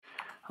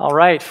All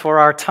right, for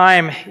our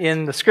time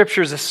in the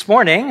Scriptures this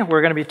morning,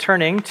 we're going to be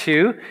turning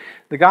to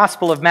the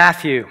Gospel of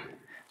Matthew.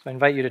 So I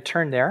invite you to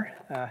turn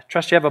there.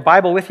 Trust you have a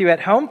Bible with you at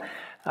home.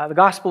 The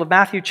Gospel of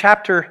Matthew,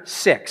 chapter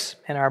 6.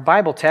 And our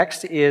Bible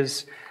text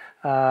is,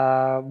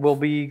 we'll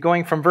be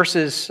going from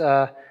verses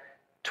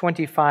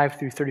 25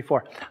 through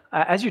 34.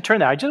 As you turn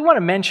there, I just want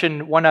to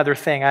mention one other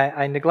thing.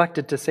 I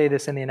neglected to say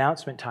this in the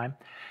announcement time.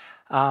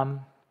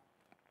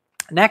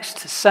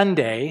 Next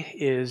Sunday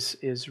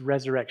is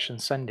Resurrection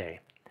Sunday.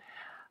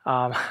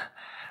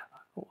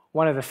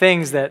 One of the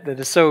things that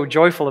is so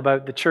joyful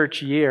about the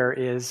church year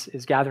is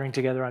gathering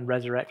together on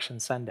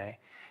Resurrection Sunday.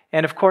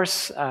 And of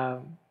course,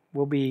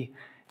 we'll be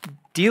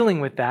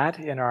dealing with that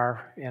in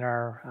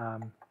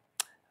our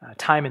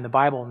time in the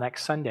Bible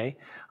next Sunday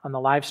on the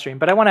live stream.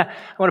 But I want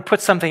to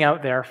put something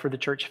out there for the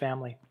church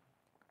family.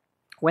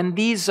 When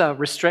these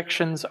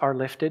restrictions are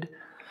lifted,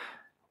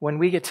 when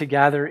we get to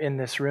gather in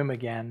this room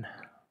again,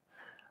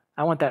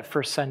 I want that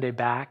first Sunday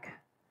back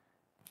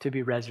to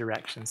be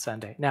Resurrection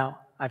Sunday. Now,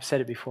 I've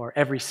said it before,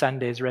 every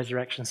Sunday is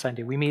Resurrection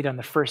Sunday. We meet on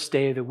the first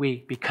day of the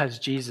week because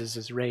Jesus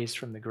is raised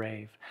from the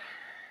grave.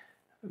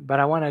 But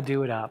I want to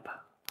do it up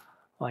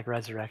like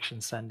Resurrection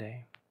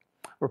Sunday.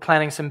 We're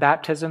planning some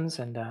baptisms,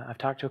 and I've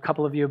talked to a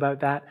couple of you about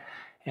that.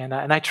 And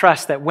I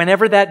trust that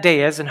whenever that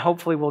day is, and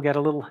hopefully we'll get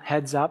a little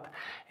heads up,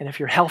 and if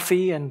you're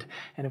healthy and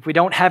if we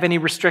don't have any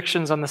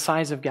restrictions on the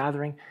size of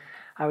gathering,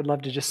 I would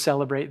love to just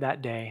celebrate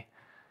that day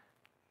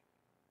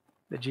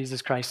that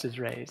Jesus Christ is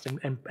raised,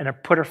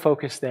 and put our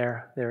focus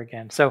there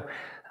again. So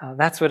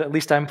that's what at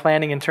least I'm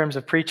planning in terms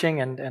of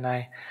preaching, and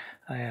I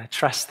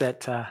trust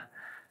that,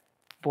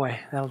 boy,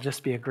 that'll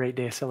just be a great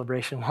day of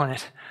celebration, won't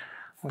it?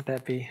 Won't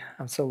that be?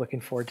 I'm so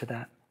looking forward to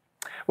that.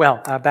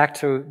 Well, back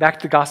to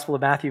the Gospel of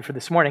Matthew for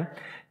this morning.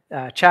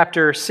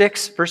 Chapter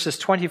 6, verses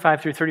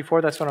 25 through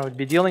 34, that's what I would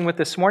be dealing with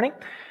this morning.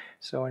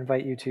 So I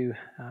invite you to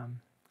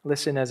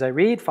listen as I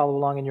read, follow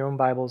along in your own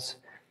Bibles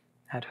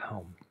at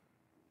home.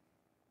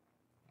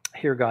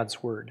 Hear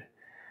God's word.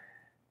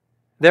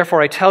 Therefore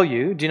I tell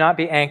you, do not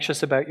be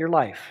anxious about your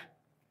life,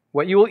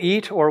 what you will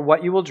eat or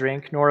what you will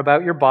drink, nor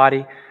about your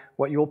body,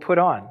 what you will put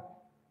on.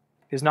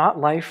 Is not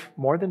life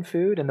more than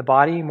food, and the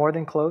body more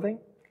than clothing?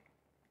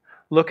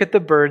 Look at the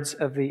birds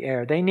of the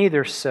air. They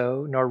neither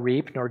sow, nor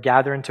reap, nor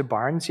gather into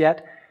barns,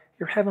 yet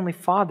your heavenly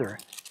Father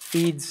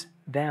feeds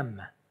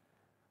them.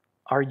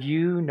 Are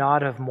you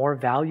not of more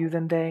value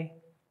than they?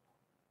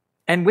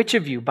 And which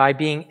of you, by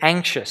being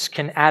anxious,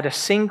 can add a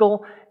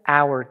single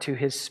hour to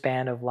his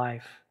span of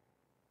life?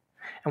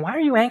 And why are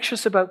you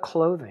anxious about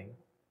clothing?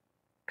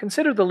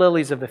 Consider the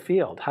lilies of the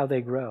field, how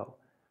they grow.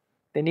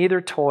 They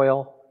neither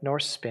toil nor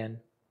spin.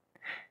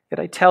 Yet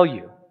I tell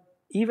you,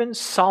 even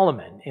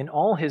Solomon in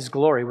all his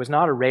glory was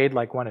not arrayed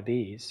like one of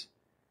these.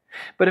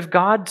 But if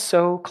God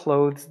so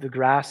clothes the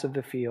grass of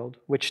the field,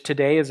 which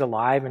today is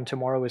alive and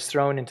tomorrow is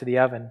thrown into the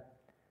oven,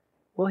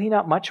 will he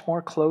not much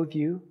more clothe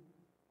you,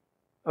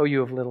 O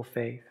you of little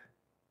faith?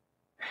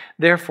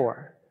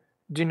 Therefore,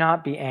 do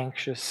not be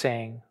anxious,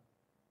 saying,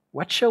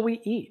 what shall we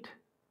eat?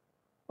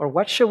 Or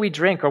what shall we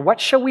drink? Or what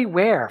shall we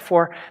wear?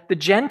 For the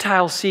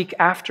Gentiles seek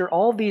after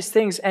all these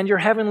things, and your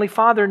heavenly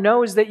Father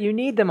knows that you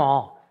need them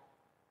all.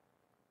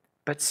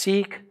 But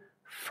seek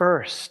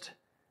first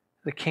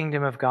the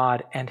kingdom of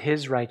God and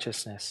his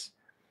righteousness,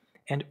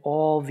 and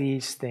all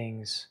these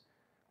things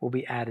will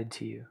be added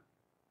to you.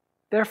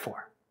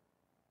 Therefore,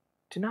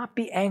 do not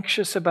be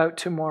anxious about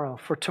tomorrow,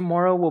 for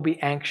tomorrow will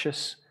be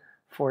anxious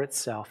for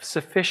itself.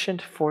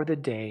 Sufficient for the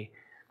day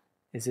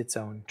is its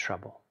own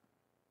trouble.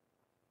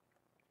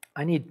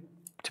 I need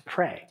to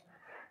pray.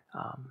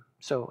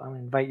 So I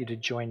invite you to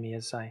join me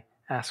as I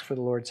ask for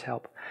the Lord's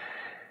help.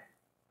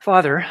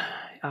 Father,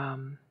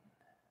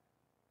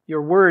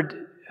 your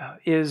word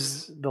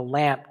is the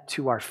lamp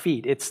to our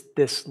feet. It's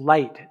this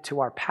light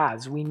to our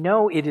paths. We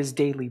know it is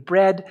daily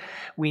bread.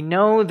 We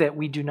know that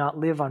we do not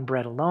live on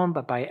bread alone,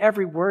 but by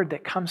every word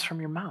that comes from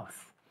your mouth.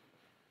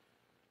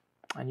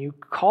 And you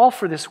call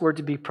for this word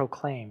to be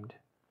proclaimed.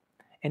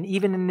 And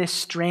even in this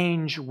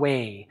strange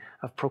way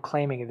of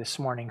proclaiming it this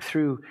morning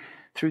through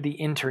the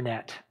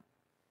internet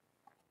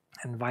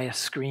and via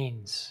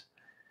screens,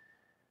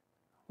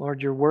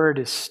 Lord, your word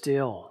is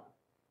still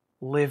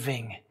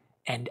living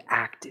and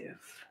active.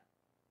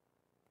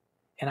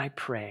 And I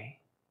pray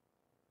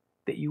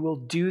that you will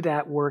do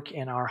that work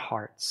in our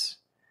hearts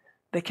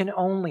that can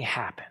only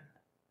happen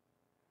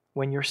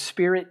when your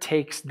Spirit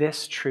takes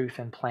this truth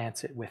and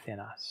plants it within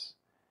us.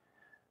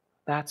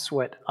 That's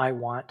what I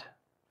want,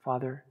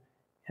 Father,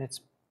 and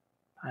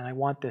I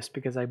want this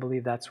because I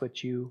believe that's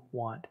what you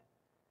want.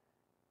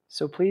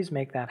 So please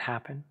make that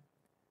happen.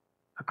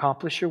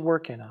 Accomplish your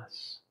work in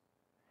us,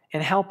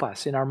 and help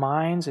us in our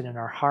minds and in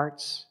our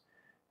hearts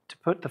to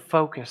put the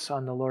focus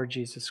on the Lord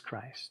Jesus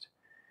Christ,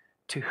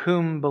 to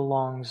whom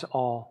belongs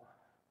all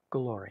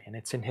glory. And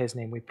it's in his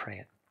name we pray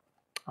it.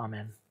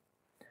 Amen.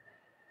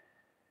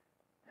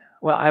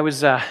 Well, I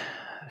was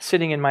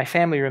sitting in my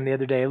family room the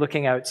other day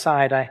looking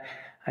outside.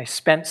 I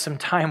spent some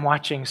time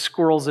watching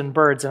squirrels and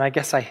birds, and I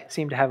guess I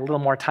seem to have a little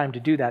more time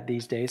to do that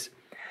these days.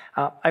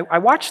 I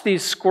watched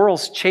these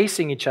squirrels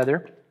chasing each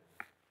other.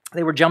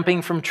 They were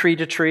jumping from tree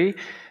to tree.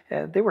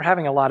 They were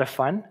having a lot of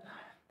fun.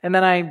 And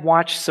then I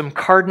watched some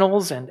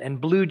cardinals and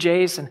blue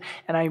jays, and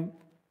I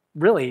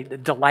really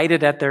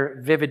delighted at their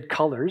vivid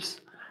colors.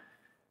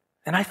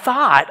 And I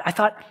thought,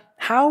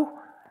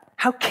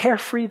 how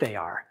carefree they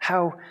are,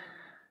 how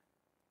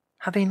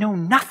they know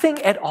nothing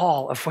at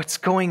all of what's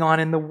going on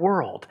in the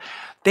world.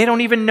 They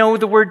don't even know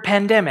the word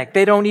pandemic.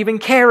 They don't even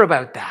care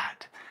about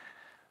that.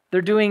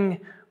 They're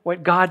doing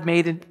what God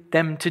made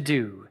them to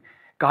do.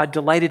 God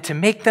delighted to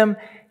make them,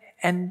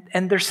 and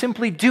they're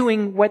simply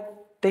doing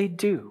what they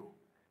do.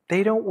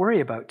 They don't worry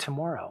about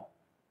tomorrow.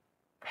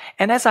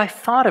 And as I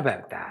thought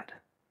about that,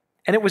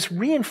 and it was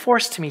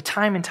reinforced to me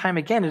time and time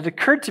again, it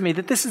occurred to me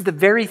that this is the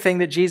very thing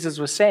that Jesus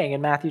was saying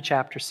in Matthew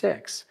chapter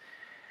 6.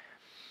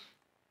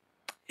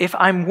 If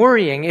I'm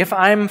worrying, if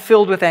I'm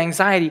filled with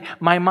anxiety,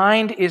 my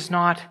mind is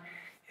not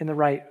in the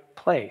right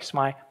place.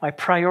 My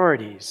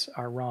priorities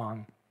are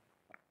wrong.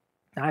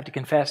 Now, I have to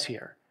confess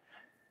here,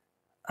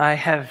 I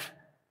have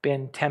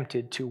been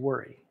tempted to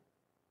worry.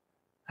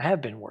 I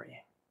have been worrying.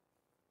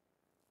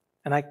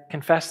 And I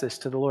confess this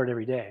to the Lord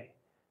every day.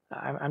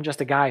 I'm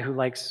just a guy who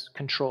likes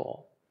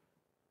control.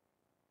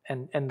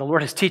 And the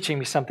Lord is teaching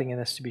me something in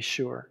this, to be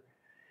sure.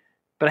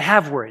 But I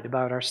have worried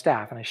about our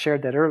staff, and I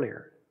shared that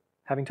earlier.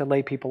 Having to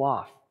lay people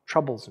off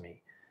troubles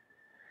me.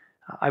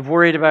 I've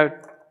worried about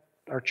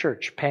our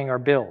church paying our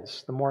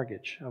bills, the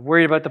mortgage. I've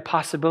worried about the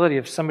possibility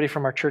of somebody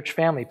from our church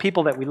family,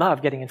 people that we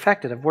love, getting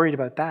infected. I've worried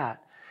about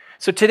that.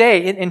 So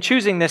today, in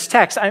choosing this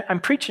text, I'm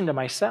preaching to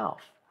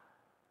myself.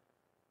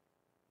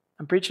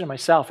 I'm preaching to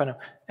myself, and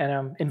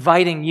I'm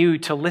inviting you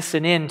to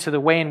listen in to the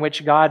way in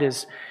which God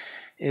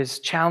is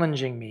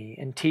challenging me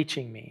and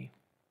teaching me.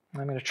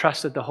 I'm going to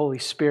trust that the Holy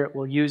Spirit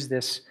will use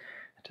this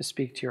to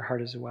speak to your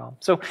heart as well.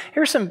 So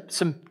here's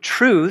some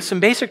truths, some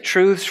basic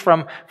truths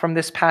from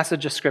this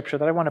passage of Scripture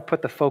that I want to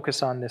put the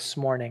focus on this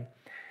morning.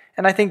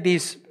 And I think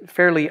these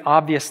fairly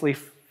obviously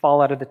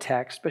fall out of the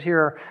text, but here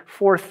are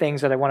 4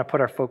 things that I want to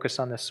put our focus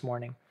on this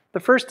morning. The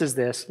first is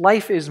this: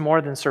 life is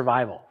more than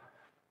survival.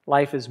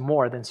 Life is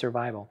more than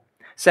survival.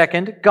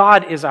 Second,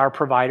 God is our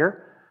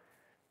provider.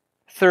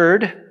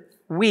 Third,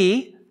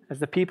 we, as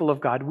the people of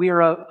God, we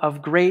are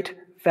of great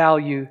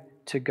value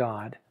to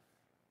God.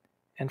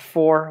 And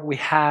 4, we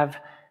have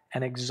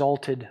an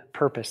exalted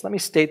purpose. Let me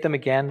state them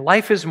again.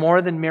 Life is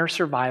more than mere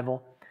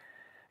survival.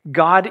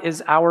 God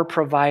is our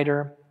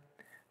provider.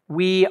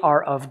 We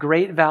are of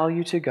great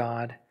value to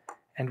God,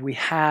 and we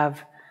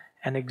have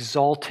an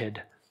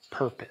exalted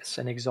purpose,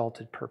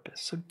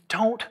 So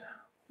don't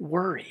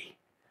worry.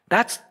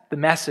 That's the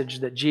message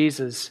that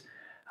Jesus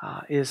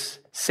is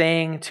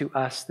saying to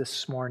us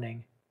this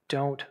morning.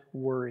 Don't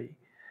worry.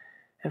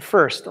 And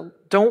first,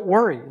 don't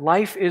worry.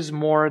 Life is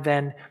more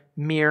than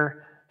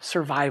mere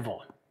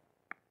survival.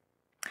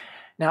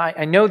 Now,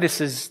 I know this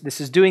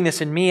is doing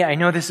this in me. I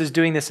know this is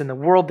doing this in the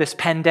world. This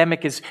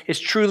pandemic is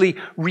truly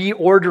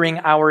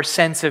reordering our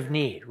sense of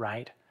need,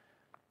 right?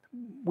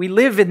 We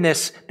live in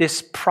this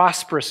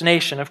prosperous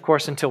nation, of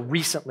course, until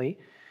recently.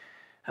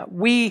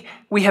 We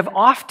have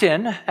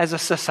often, as a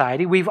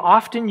society, we've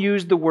often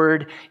used the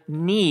word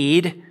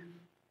need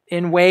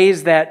in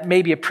ways that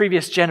maybe a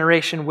previous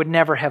generation would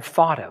never have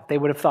thought of. They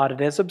would have thought it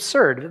as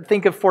absurd.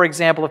 Think of, for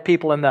example, of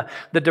people in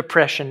the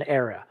Depression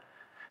era.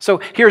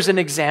 So here's an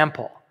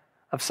example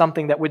of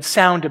something that would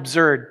sound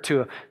absurd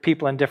to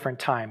people in different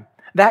time.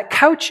 That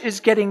couch is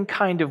getting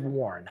kind of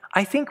worn.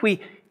 I think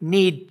we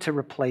need to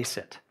replace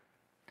it.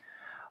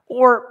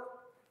 Or,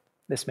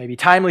 this may be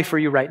timely for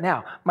you right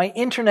now, my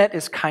internet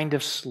is kind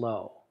of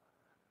slow.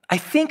 I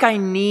think I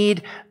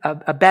need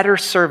a better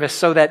service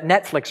so that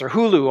Netflix or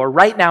Hulu or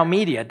Right Now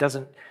Media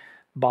doesn't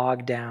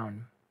bog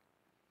down.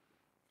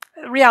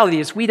 The reality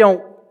is we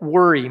don't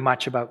worry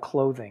much about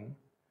clothing.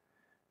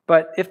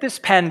 But if this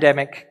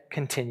pandemic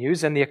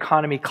continues and the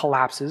economy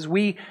collapses,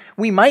 we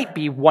might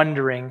be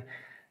wondering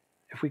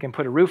if we can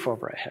put a roof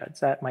over our heads.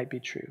 That might be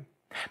true.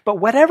 But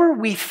whatever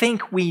we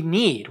think we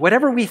need,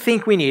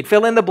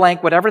 fill in the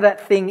blank, whatever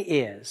that thing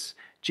is,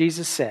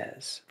 Jesus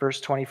says,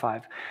 verse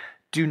 25,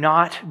 do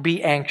not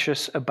be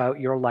anxious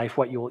about your life,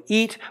 what you will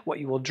eat, what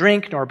you will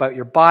drink, nor about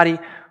your body,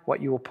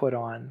 what you will put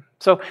on.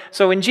 So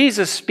in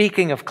Jesus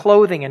speaking of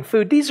clothing and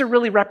food, these are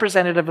really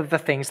representative of the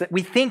things that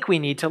we think we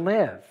need to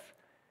live.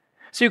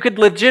 So you could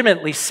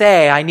legitimately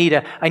say, I need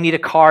a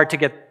car to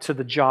get to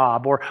the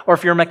job, or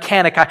if you're a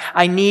mechanic,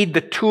 I need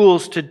the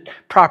tools to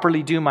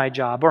properly do my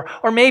job,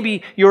 or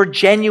maybe your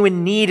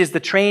genuine need is the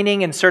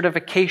training and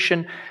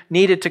certification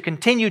needed to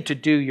continue to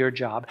do your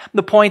job.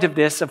 The point of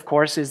this, of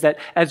course, is that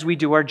as we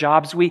do our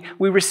jobs, we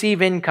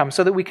receive income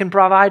so that we can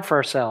provide for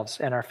ourselves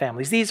and our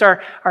families. These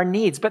are our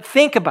needs. But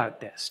think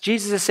about this.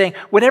 Jesus is saying,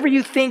 whatever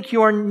you think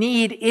your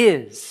need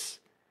is,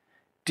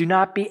 do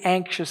not be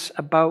anxious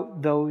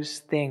about those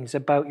things,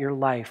 about your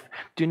life.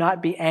 Do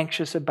not be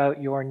anxious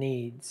about your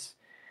needs.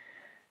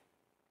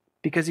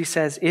 Because he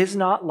says, is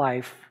not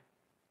life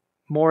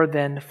more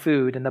than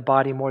food and the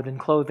body more than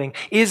clothing?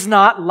 Is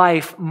not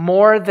life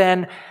more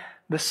than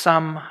the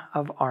sum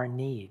of our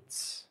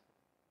needs?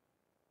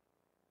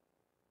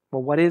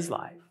 Well, what is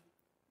life?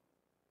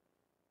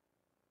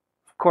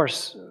 Of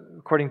course,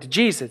 according to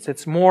Jesus,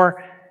 it's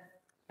more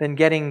than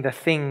getting the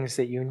things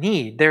that you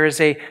need. There is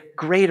a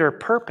greater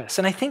purpose.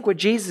 And I think what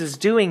Jesus is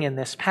doing in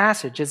this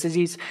passage is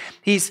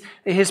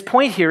his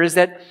point here is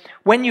that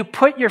when you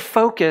put your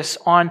focus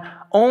on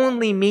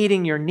only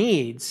meeting your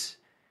needs,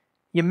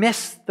 you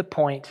miss the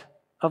point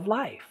of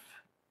life.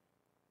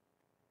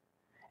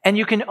 And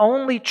you can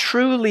only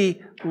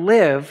truly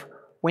live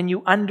when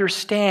you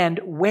understand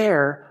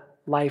where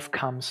life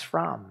comes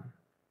from.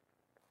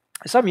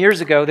 Some years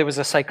ago, there was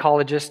a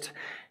psychologist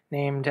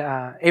named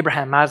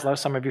Abraham Maslow.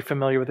 Some of you are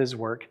familiar with his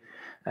work.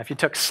 If you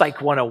took Psych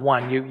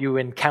 101, you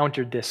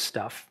encountered this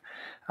stuff.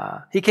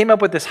 He came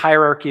up with this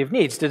hierarchy of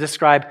needs to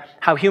describe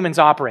how humans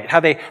operate, how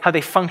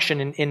they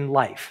function in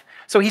life.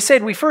 So he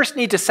said we first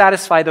need to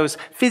satisfy those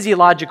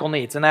physiological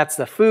needs, and that's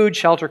the food,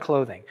 shelter,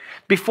 clothing.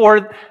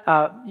 Before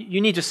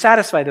you need to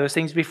satisfy those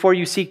things before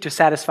you seek to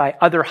satisfy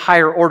other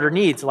higher order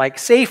needs like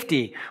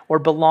safety or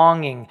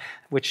belonging,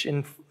 which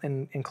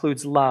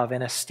includes love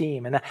and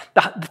esteem. And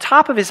the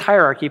top of his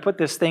hierarchy put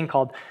this thing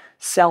called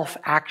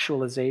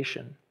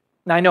self-actualization.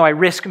 Now, I know I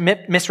risk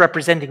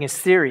misrepresenting his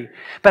theory,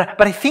 but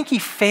I think he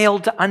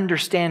failed to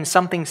understand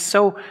something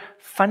so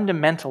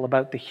fundamental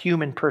about the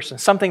human person,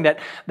 something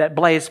that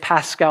Blaise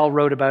Pascal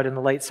wrote about in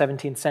the late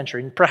 17th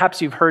century. And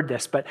perhaps you've heard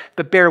this, but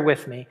bear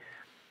with me.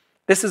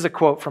 This is a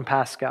quote from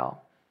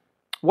Pascal.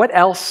 "What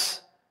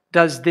else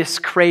does this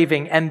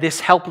craving and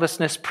this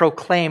helplessness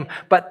proclaim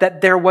but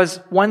that there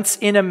was once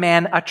in a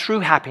man a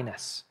true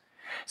happiness?"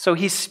 So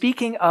he's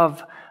speaking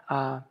of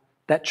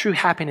that true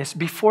happiness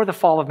before the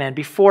fall of man,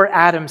 before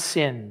Adam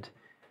sinned.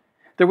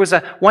 There was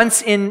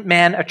once in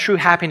man a true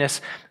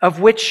happiness, of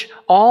which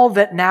all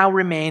that now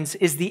remains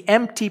is the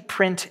empty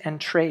print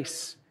and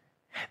trace.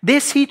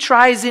 This he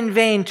tries in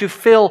vain to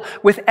fill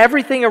with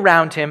everything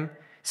around him,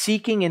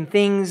 seeking in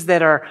things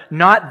that are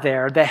not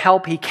there the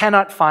help he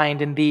cannot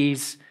find in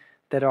these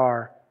that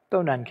are,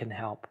 though none can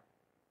help.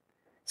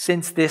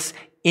 Since this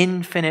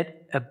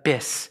infinite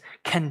abyss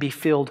can be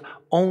filled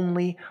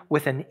only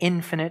with an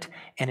infinite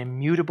and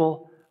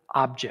immutable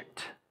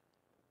object.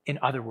 In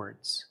other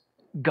words,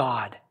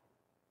 God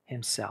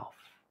Himself.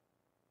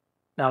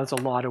 Now, that's a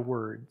lot of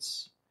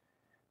words.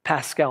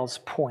 Pascal's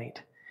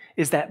point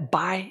is that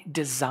by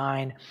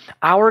design,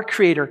 our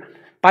Creator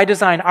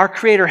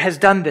has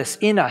done this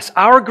in us.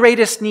 Our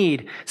greatest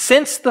need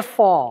since the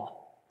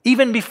fall,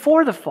 even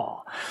before the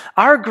fall,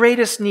 our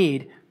greatest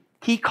need,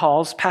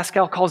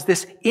 Pascal calls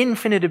this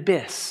infinite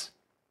abyss.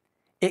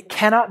 It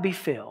cannot be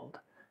filled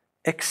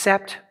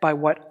except by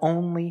what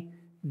only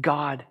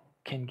God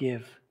can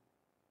give.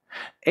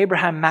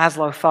 Abraham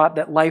Maslow thought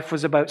that life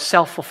was about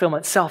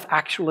self-fulfillment,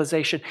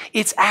 self-actualization.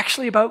 It's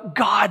actually about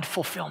God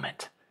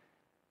fulfillment.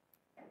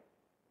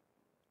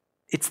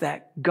 It's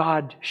that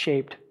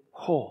God-shaped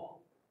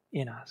hole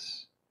in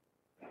us.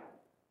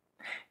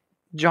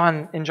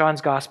 In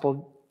John's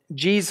Gospel,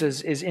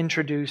 Jesus is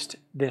introduced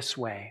this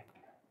way.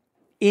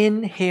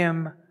 In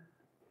Him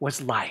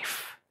was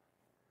life,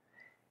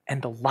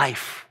 and the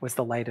life was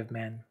the light of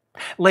men.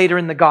 Later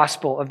in the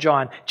Gospel of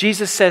John,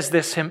 Jesus says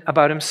this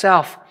about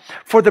Himself.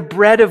 For the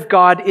bread of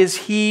God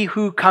is He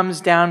who comes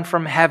down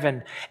from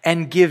heaven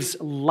and gives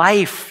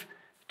life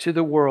to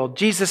the world.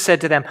 Jesus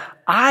said to them,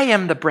 I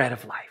am the bread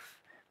of life.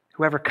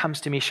 Whoever comes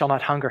to me shall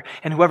not hunger,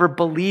 and whoever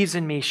believes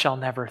in me shall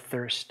never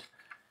thirst.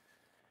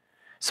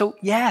 So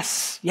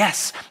yes,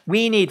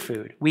 we need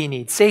food, we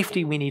need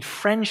safety, we need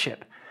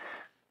friendship.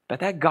 But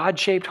that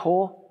God-shaped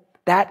hole,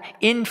 that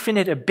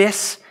infinite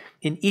abyss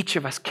in each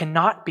of us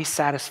cannot be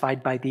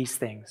satisfied by these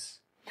things.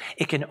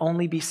 It can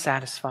only be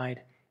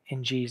satisfied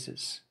in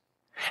Jesus.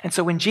 And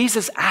so when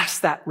Jesus asks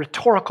that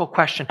rhetorical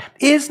question,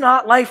 is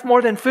not life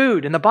more than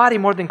food and the body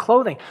more than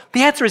clothing?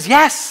 The answer is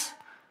yes.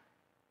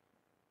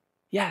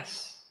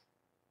 Yes.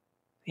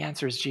 The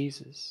answer is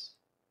Jesus.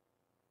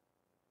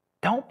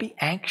 Don't be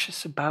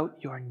anxious about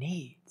your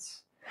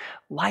needs.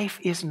 Life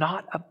is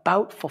not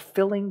about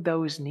fulfilling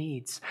those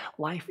needs.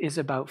 Life is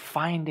about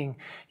finding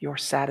your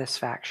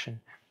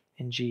satisfaction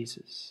in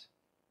Jesus.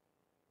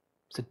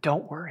 So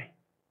don't worry.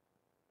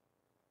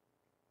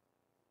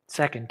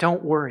 Second,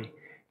 don't worry.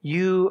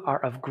 You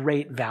are of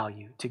great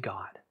value to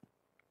God.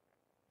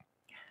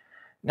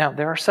 Now,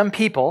 there are some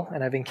people,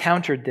 and I've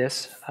encountered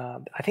this,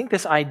 I think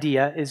this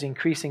idea is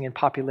increasing in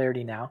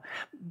popularity now.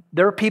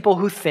 There are people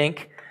who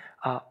think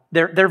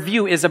their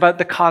view is about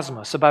the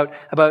cosmos, about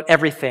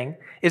everything,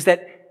 is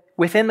that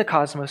within the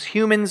cosmos,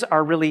 humans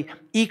are really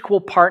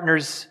equal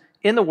partners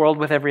in the world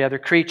with every other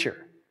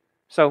creature.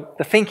 So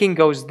the thinking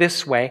goes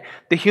this way.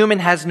 The human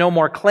has no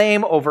more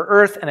claim over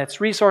Earth and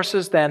its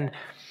resources than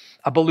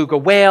a beluga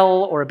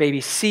whale or a baby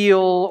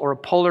seal or a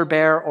polar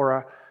bear or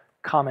a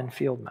common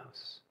field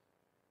mouse.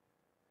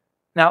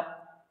 Now,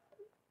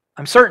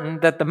 I'm certain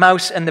that the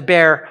mouse and the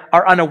bear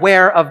are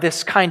unaware of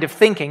this kind of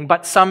thinking,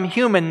 but some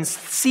humans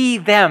see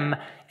them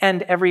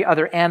and every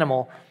other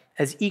animal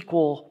as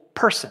equal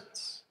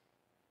persons.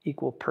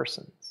 Equal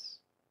persons.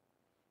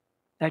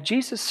 Now,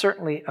 Jesus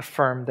certainly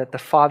affirmed that the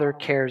Father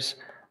cares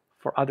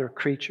for other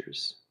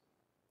creatures.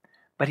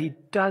 but he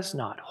does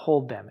not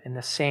hold them in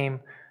the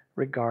same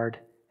regard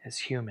as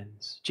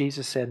humans.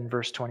 Jesus said in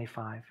verse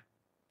 25,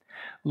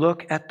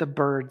 "Look at the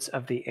birds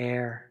of the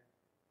air.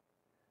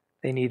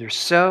 They neither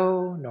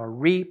sow nor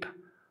reap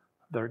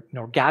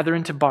nor gather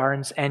into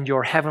barns, and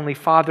your heavenly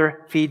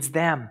Father feeds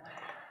them.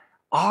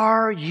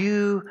 Are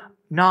you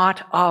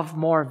not of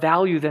more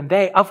value than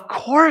they?" Of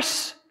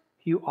course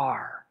you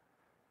are.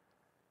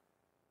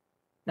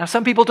 Now,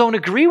 some people don't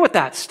agree with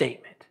that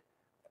statement,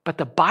 but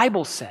the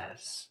Bible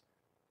says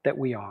that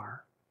we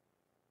are.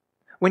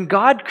 When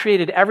God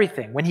created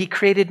everything, when he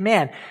created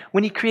man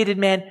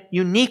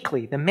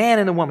uniquely, the man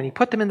and the woman, he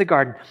put them in the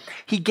garden,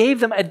 he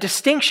gave them a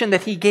distinction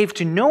that he gave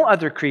to no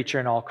other creature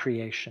in all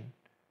creation.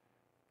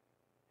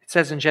 It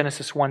says in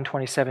Genesis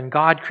 1:27,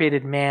 God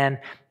created man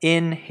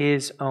in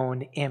his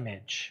own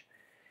image.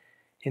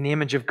 In the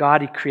image of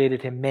God, he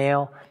created him,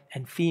 male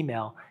and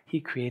female.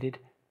 He created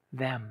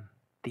them,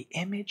 the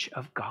image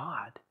of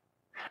God.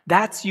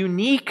 That's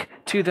unique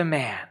to the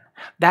man.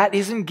 That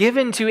isn't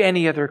given to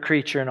any other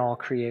creature in all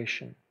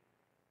creation.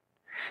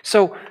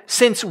 So,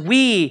 since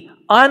we,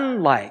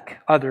 unlike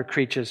other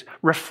creatures,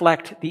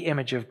 reflect the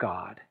image of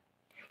God,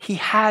 he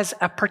has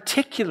a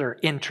particular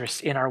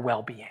interest in our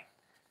well-being.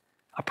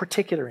 A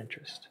particular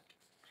interest.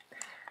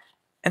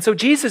 And so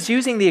Jesus,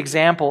 using the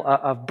example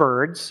of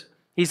birds,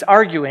 he's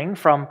arguing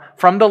from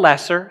the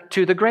lesser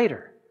to the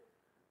greater.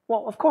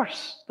 Well, of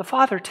course, the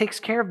Father takes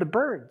care of the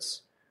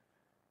birds.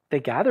 They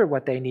gather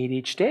what they need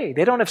each day.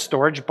 They don't have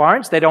storage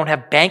barns. They don't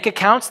have bank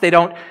accounts. They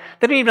don't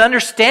even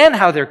understand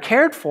how they're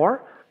cared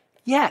for.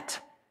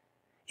 Yet,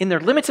 in their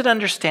limited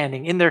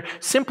understanding, in their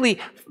simply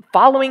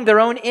following their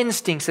own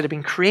instincts that have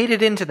been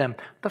created into them,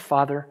 the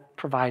Father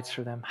provides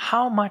for them.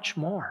 How much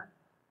more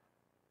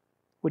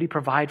would he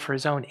provide for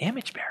his own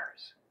image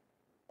bearers?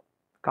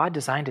 God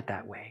designed it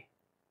that way.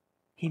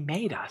 He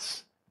made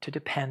us to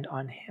depend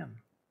on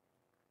him.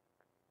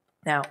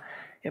 Now,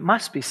 it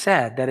must be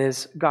said that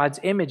as God's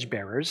image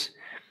bearers,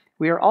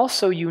 we are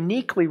also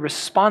uniquely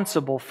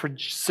responsible for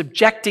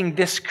subjecting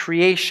this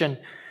creation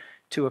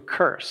to a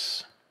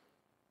curse,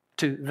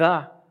 to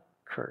the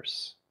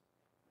curse.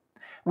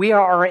 We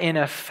are, in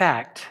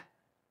effect,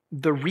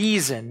 the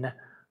reason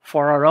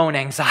for our own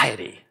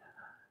anxiety.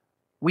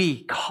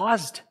 We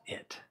caused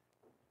it.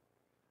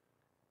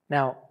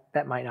 Now,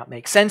 that might not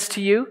make sense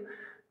to you,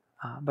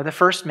 but the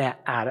first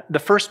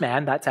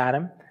man, that's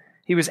Adam,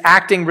 he was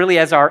acting really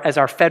as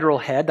our federal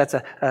head. That's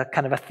a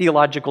kind of a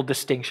theological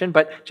distinction,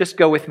 but just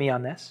go with me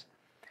on this.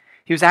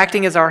 He was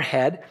acting as our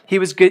head. He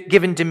was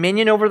given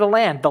dominion over the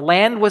land. The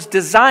land was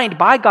designed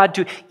by God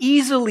to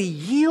easily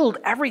yield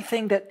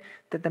everything that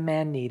the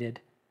man needed.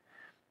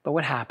 But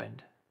what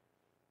happened?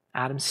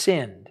 Adam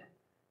sinned.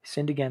 He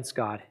sinned against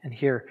God. And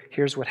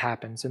here's what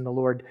happens. And the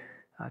Lord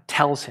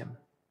tells him,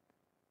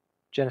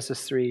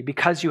 Genesis 3,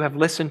 "Because you have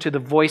listened to the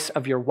voice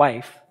of your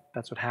wife,"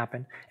 that's what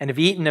happened, "and have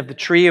eaten of the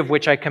tree of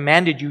which I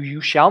commanded you,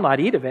 you shall not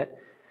eat of it.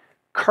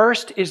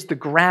 Cursed is the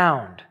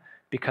ground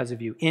because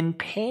of you. In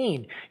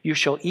pain you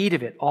shall eat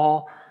of it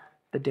all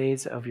the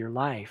days of your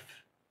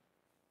life."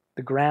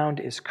 The ground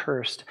is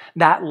cursed.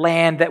 That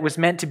land that was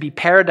meant to be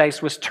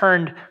paradise was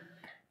turned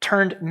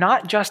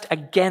not just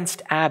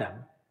against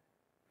Adam.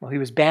 Well, he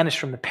was banished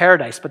from the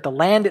paradise, but the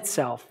land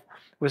itself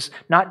was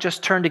not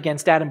just turned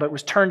against Adam, but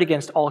was turned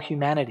against all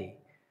humanity.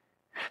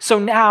 So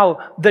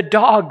now the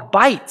dog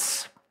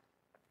bites.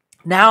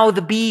 Now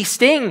the bee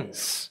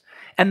stings.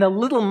 And the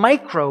little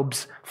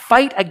microbes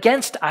fight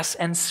against us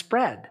and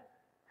spread.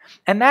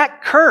 And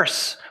that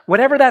curse,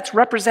 whatever that's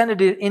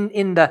represented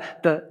in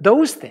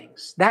those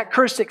things, that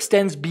curse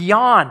extends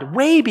beyond,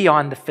 way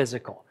beyond the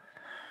physical.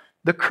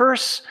 The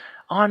curse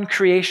on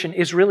creation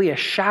is really a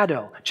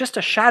shadow, just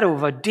a shadow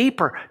of a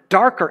deeper,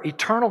 darker,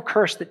 eternal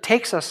curse that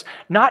takes us,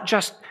 not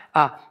just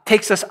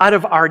takes us out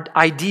of our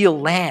ideal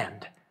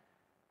land,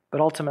 but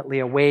ultimately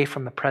away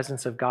from the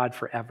presence of God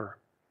forever.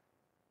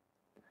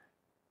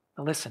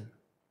 Now listen,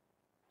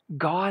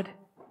 God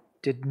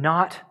did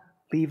not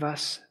leave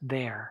us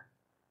there.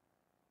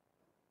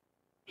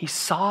 He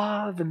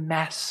saw the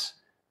mess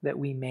that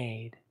we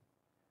made.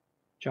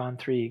 John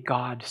 3,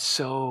 God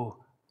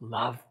so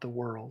loved the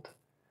world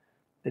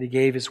that he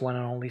gave his one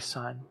and only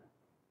Son.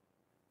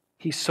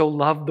 He so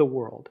loved the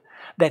world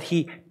that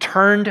he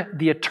turned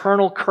the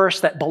eternal curse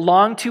that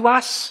belonged to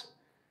us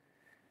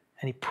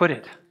and he put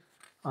it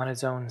on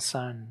his own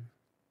Son.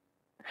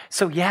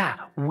 So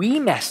yeah, we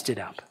messed it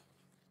up,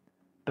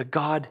 but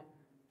God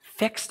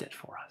fixed it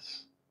for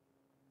us.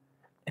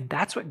 And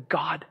that's what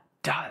God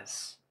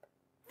does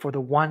for the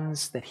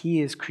ones that he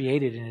has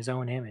created in his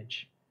own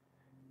image.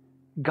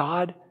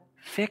 God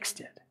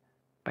fixed it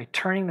by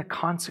turning the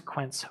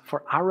consequence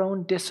for our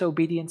own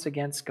disobedience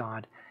against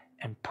God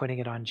and putting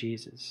it on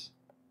Jesus.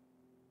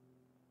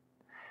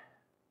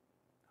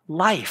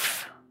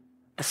 Life,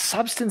 the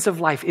substance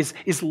of life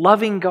is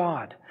loving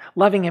God,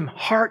 loving him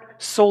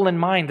heart, soul, and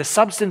mind. The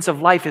substance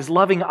of life is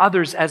loving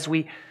others as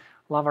we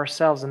love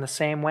ourselves in the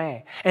same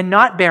way. And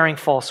not bearing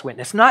false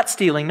witness, not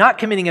stealing, not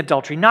committing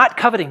adultery, not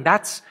coveting.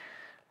 That's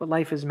what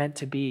life is meant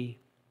to be.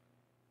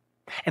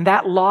 And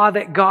that law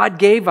that God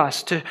gave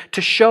us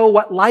to show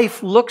what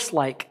life looks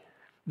like,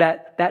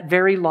 that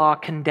very law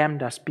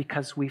condemned us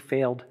because we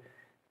failed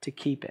to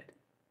keep it.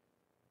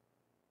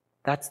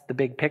 That's the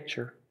big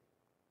picture.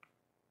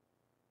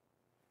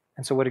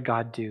 And so what did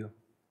God do?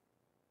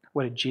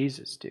 What did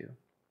Jesus do?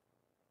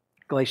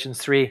 Galatians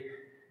 3,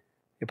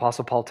 the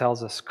Apostle Paul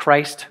tells us,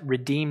 Christ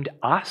redeemed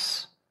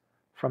us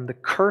from the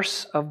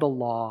curse of the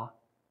law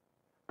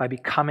by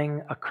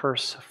becoming a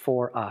curse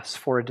for us.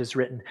 For it is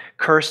written,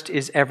 cursed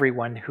is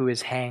everyone who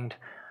is hanged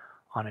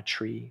on a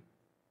tree.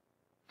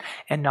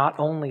 And not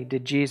only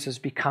did Jesus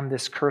become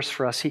this curse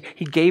for us, he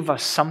gave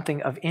us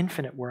something of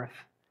infinite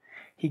worth.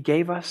 He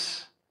gave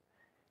us,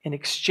 in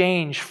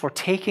exchange for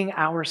taking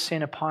our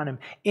sin upon him,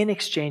 in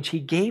exchange, he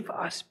gave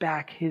us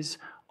back his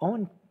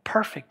own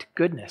perfect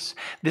goodness,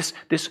 this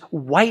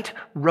white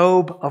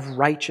robe of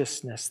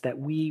righteousness that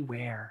we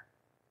wear.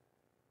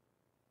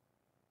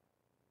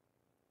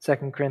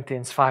 2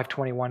 Corinthians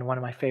 5:21, one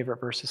of my favorite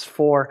verses,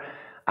 for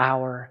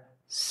our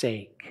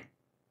sake.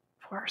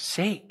 For our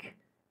sake.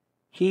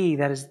 He,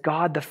 that is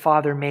God the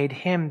Father, made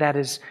him, that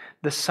is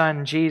the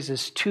Son,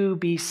 Jesus, to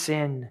be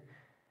sin,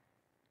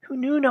 who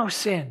knew no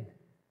sin,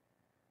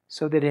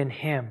 so that in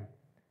him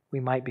we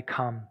might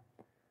become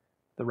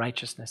the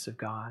righteousness of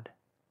God.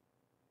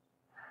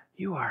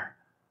 You are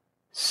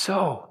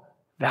so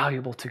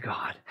valuable to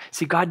God.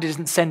 See, God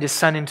didn't send his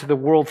Son into the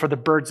world for the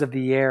birds of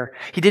the air.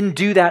 He didn't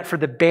do that for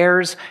the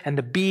bears and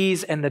the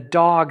bees and the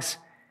dogs.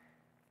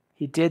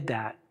 He did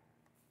that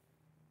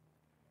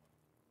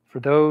for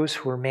those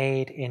who were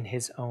made in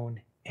his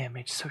own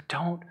image. So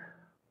don't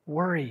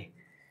worry.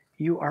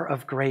 You are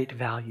of great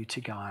value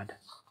to God.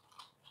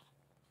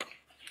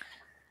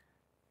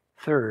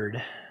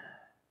 Third,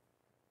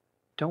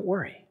 don't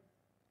worry.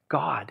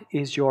 God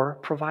is your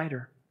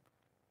provider.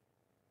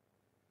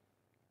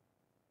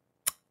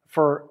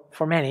 For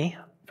many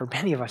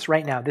of us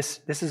right now,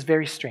 this is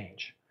very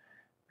strange.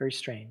 Very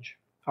strange.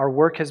 Our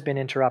work has been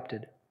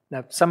interrupted.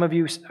 Now, some of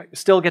you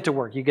still get to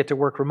work. You get to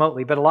work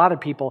remotely. But a lot of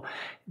people,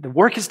 the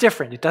work is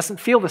different. It doesn't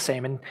feel the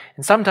same. And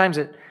sometimes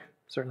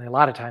certainly a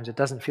lot of times, it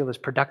doesn't feel as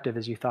productive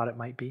as you thought it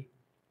might be.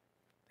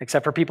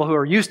 Except for people who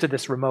are used to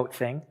this remote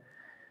thing.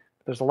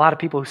 There's a lot of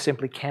people who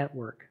simply can't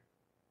work.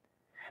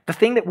 The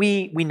thing that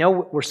we know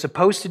what we're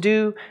supposed to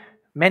do,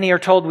 many are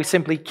told we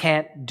simply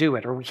can't do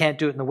it, or we can't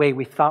do it in the way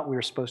we thought we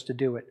were supposed to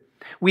do it.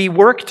 We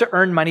work to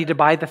earn money to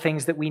buy the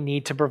things that we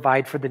need to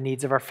provide for the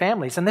needs of our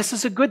families. And this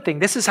is a good thing.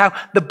 This is how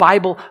the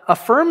Bible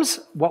affirms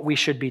what we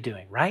should be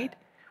doing, right?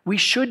 We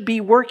should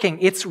be working.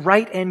 It's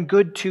right and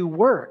good to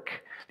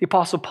work. The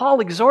Apostle Paul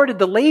exhorted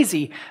the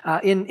lazy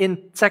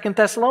in 2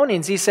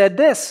 Thessalonians. He said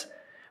this,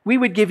 we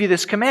would give you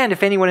this command,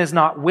 if anyone is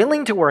not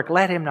willing to work,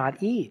 let him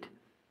not eat.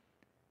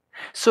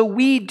 So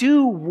we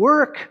do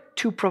work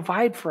to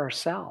provide for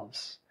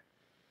ourselves.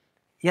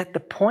 Yet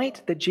the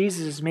point that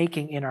Jesus is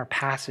making in our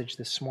passage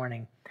this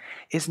morning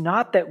is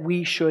not that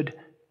we should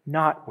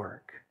not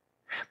work,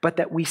 but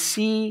that we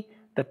see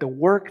that the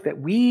work that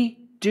we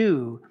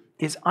do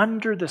is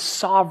under the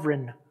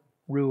sovereign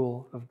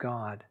rule of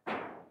God.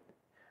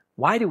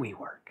 Why do we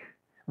work?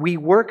 We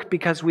work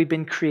because we've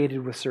been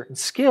created with certain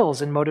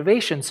skills and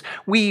motivations.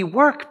 We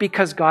work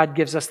because God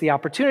gives us the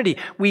opportunity.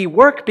 We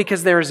work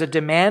because there is a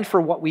demand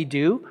for what we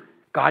do.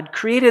 God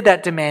created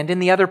that demand in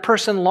the other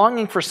person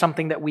longing for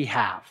something that we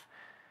have.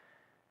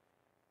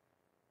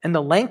 And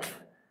the length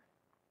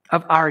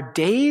of our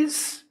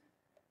days,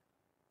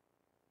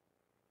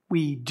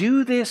 we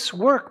do this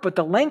work, but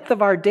the length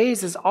of our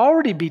days has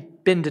already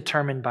been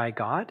determined by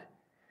God.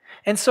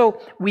 And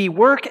so we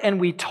work and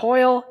we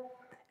toil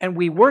and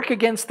we work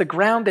against the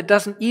ground that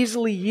doesn't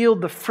easily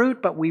yield the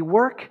fruit, but we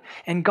work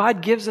and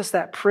God gives us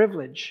that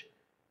privilege.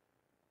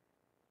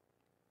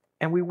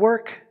 And we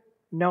work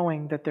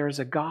knowing that there is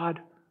a God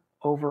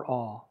over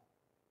all.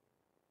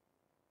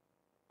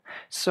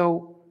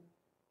 So,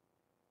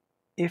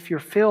 if you're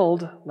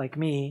filled, like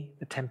me,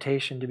 the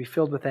temptation to be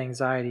filled with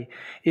anxiety,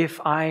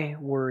 if I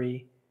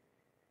worry,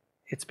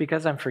 it's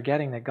because I'm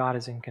forgetting that God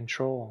is in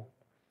control.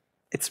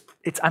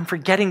 I'm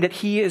forgetting that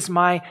He is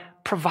my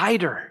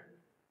provider.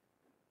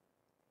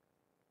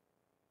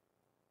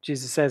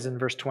 Jesus says in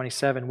verse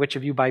 27, which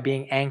of you by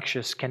being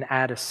anxious can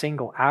add a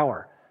single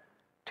hour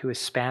to his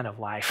span of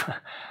life?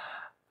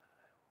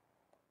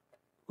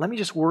 Let me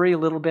just worry a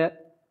little bit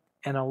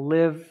and I'll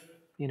live,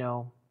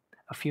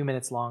 a few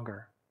minutes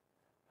longer.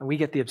 And we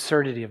get the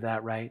absurdity of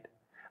that, right?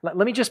 Let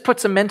me just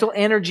put some mental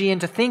energy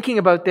into thinking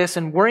about this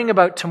and worrying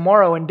about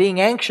tomorrow and being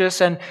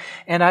anxious and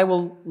I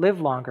will live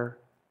longer.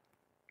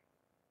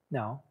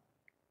 No.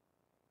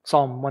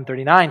 Psalm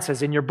 139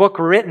 says, in your book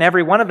were written,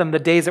 every one of them, the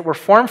days that were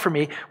formed for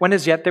me, when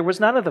as yet there was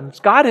none of them.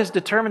 God has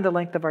determined the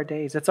length of our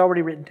days. It's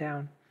already written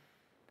down.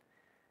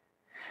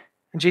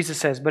 And Jesus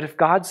says, but if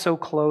God so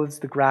clothes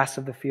the grass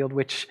of the field,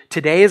 which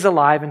today is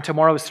alive and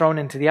tomorrow is thrown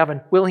into the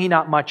oven, will He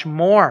not much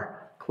more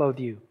clothe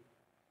you,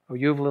 O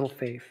you of little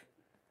faith?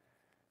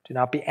 Do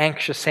not be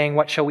anxious, saying,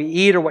 what shall we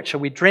eat, or what shall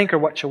we drink, or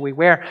what shall we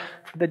wear?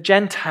 For the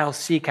Gentiles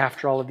seek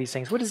after all of these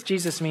things. What does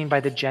Jesus mean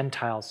by the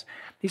Gentiles?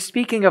 He's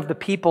speaking of the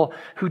people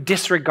who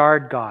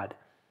disregard God.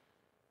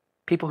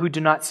 People who do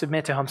not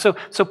submit to him.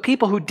 So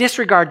people who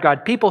disregard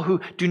God, people who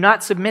do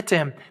not submit to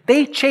him,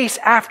 they chase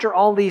after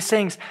all these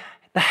things.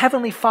 The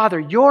Heavenly Father,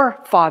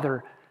 your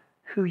Father,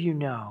 who you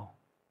know,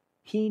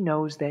 he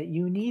knows that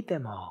you need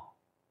them all.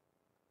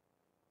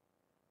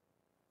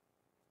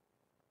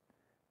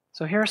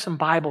 So here are some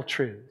Bible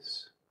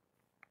truths.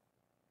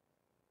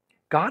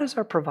 God is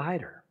our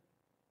provider.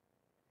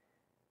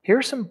 Here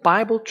are some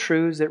Bible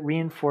truths that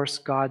reinforce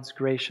God's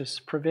gracious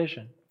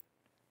provision.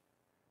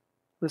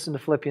 Listen to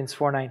Philippians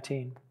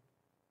 4:19.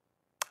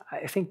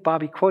 I think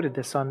Bobby quoted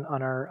this on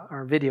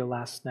our video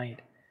last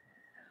night.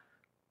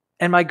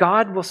 And my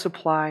God will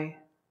supply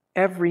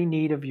every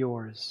need of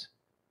yours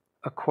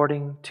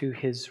according to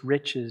his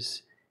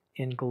riches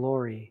in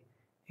glory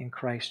in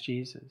Christ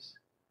Jesus.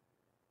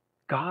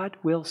 God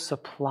will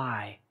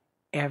supply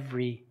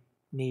every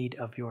need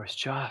of yours.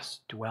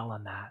 Just dwell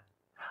on that.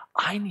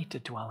 I need to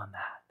dwell on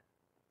that.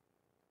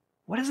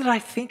 What is it I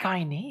think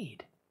I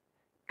need?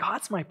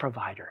 God's my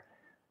provider.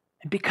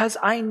 And because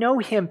I know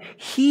him,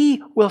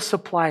 he will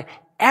supply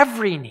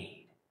every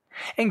need.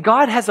 And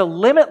God has a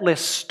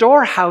limitless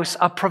storehouse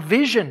of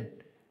provision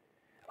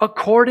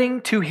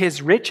according to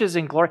his riches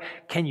and glory.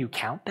 Can you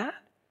count that?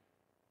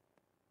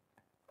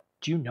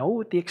 Do you know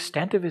what the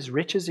extent of his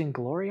riches and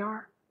glory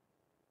are?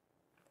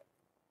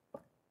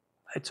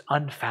 It's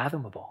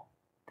unfathomable.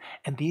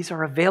 And these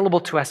are available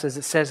to us, as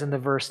it says in the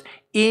verse,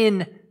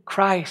 in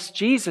Christ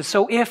Jesus.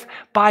 So if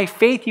by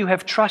faith you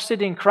have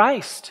trusted in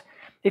Christ,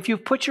 if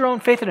you've put your own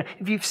faith in it,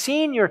 if you've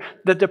seen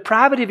the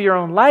depravity of your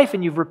own life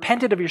and you've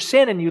repented of your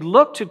sin and you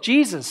look to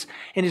Jesus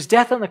and his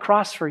death on the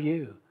cross for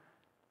you,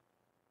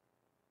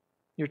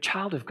 you're a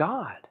child of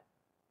God.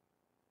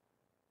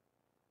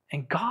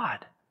 And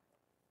God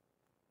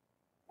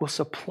will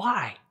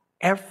supply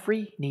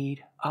every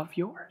need of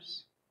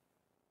yours.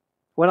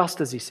 What else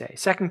does he say?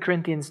 2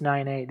 Corinthians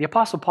 9:8. The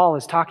Apostle Paul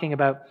is talking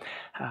about,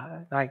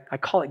 I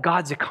call it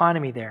God's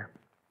economy there,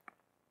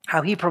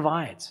 how he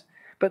provides.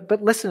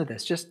 But listen to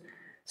this, just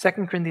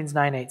 2 Corinthians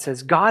 9:8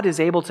 says, God is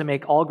able to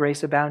make all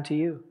grace abound to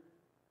you,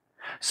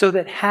 so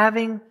that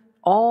having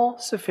all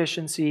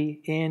sufficiency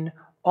in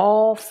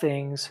all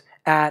things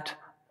at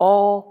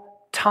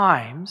all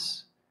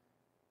times,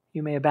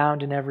 you may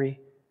abound in every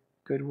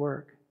good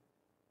work.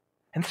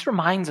 And this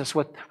reminds us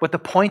what the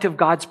point of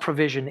God's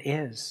provision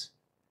is.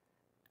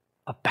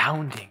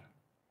 Abounding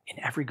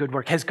in every good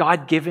work. Has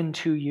God given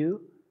to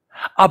you?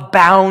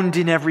 Abound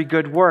in every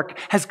good work.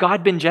 Has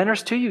God been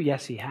generous to you?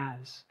 Yes, he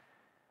has.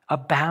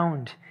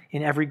 Abound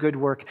in every good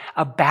work.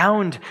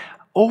 Abound,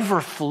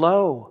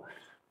 overflow,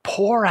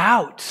 pour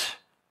out.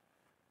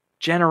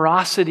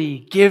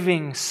 Generosity,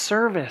 giving,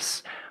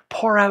 service.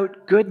 Pour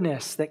out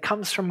goodness that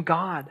comes from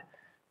God.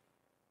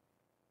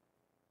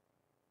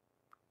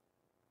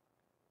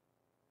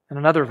 And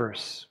another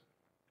verse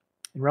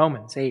in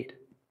Romans 8.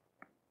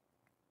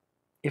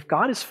 If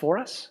God is for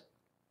us,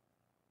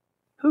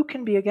 who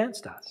can be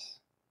against us?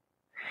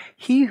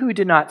 He who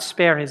did not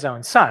spare his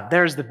own son,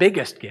 there's the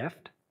biggest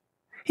gift.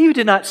 He who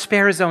did not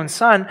spare his own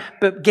son,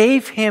 but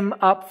gave him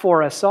up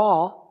for us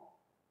all,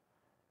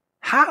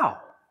 how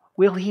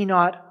will he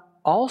not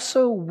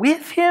also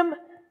with him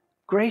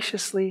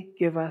graciously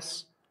give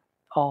us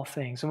all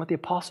things? And what the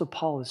Apostle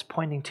Paul is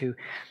pointing to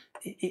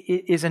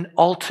is an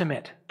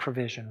ultimate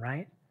provision,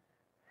 right?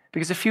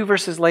 Because a few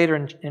verses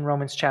later in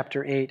Romans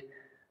chapter 8,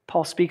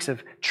 Paul speaks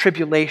of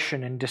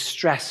tribulation and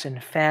distress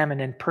and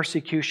famine and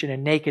persecution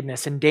and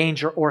nakedness and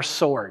danger or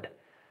sword.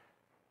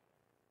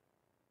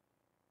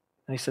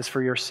 And he says,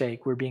 for your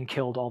sake, we're being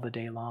killed all the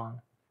day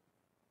long.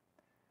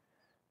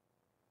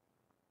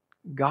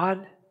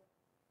 God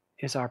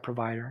is our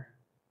provider.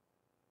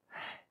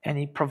 And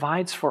he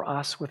provides for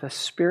us with a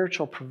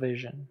spiritual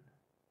provision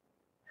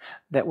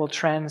that will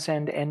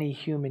transcend any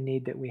human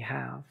need that we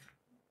have.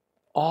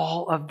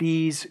 All of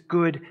these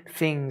good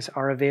things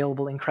are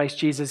available in Christ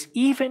Jesus,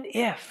 even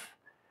if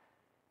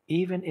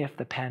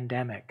the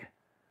pandemic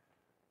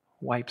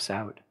wipes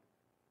out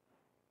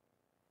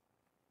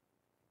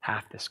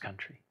half this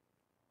country.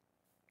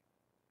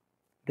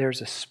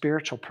 There's a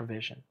spiritual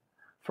provision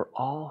for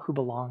all who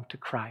belong to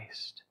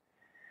Christ,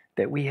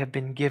 that we have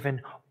been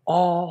given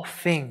all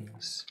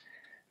things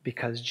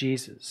because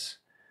Jesus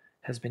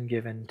has been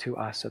given to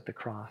us at the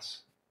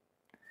cross.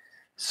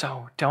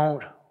 So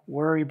don't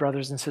worry,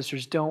 brothers and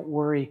sisters, don't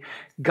worry.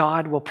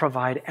 God will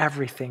provide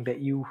everything that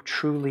you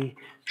truly,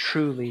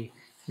 truly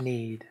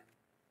need.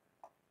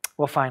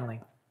 Well,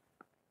 finally,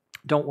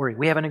 don't worry.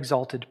 We have an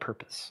exalted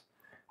purpose.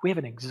 We have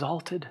an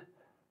exalted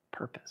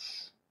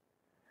purpose.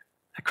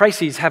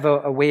 Crises have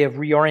a way of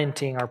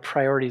reorienting our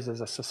priorities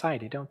as a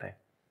society, don't they?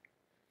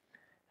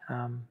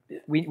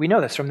 We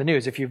know this from the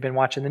news, if you've been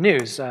watching the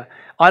news.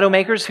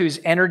 Automakers whose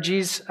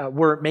energies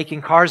were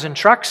making cars and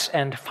trucks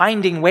and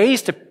finding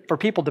ways for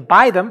people to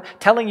buy them,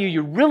 telling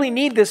you really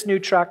need this new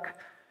truck.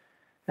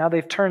 Now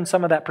they've turned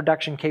some of that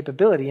production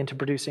capability into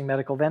producing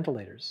medical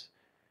ventilators.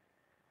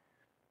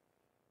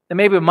 And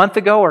maybe a month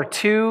ago or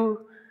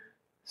two,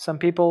 some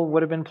people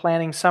would have been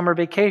planning summer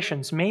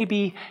vacations,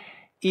 maybe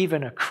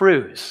even a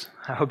cruise.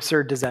 How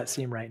absurd does that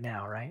seem right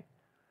now, right?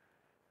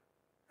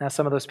 Now,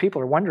 some of those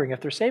people are wondering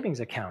if their savings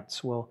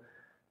accounts will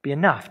be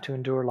enough to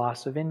endure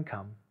loss of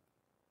income.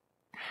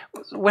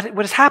 What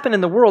has happened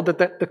in the world,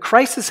 that the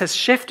crisis has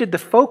shifted the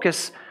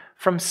focus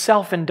from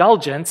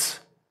self-indulgence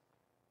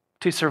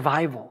to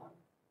survival.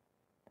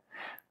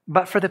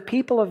 But for the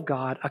people of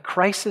God, a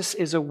crisis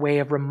is a way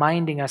of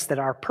reminding us that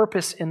our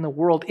purpose in the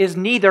world is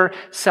neither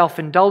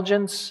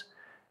self-indulgence,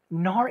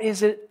 nor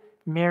is it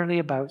merely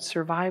about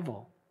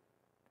survival.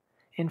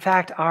 In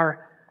fact,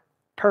 our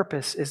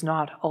purpose is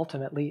not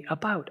ultimately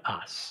about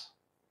us.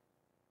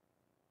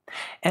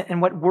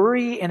 And what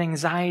worry and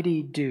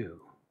anxiety do,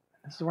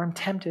 this is where I'm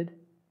tempted,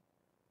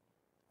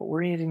 what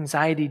worry and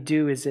anxiety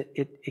do is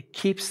it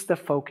keeps the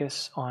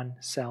focus on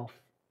self.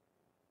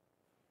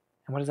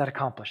 And what does that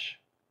accomplish?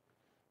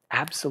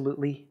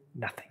 Absolutely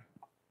nothing.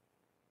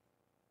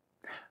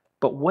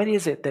 But what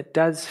is it that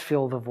does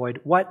fill the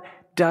void? What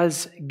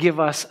does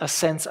give us a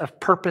sense of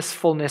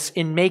purposefulness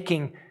in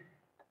making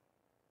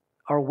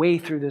our way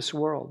through this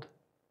world?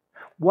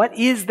 What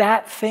is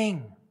that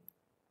thing?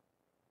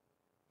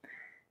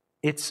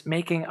 It's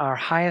making our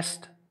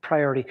highest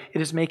priority.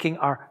 It is making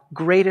our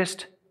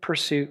greatest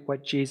pursuit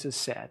what Jesus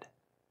said.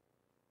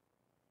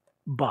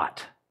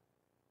 But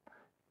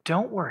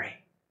don't worry.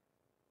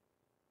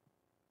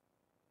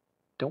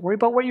 Don't worry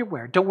about what you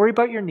wear. Don't worry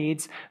about your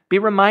needs. Be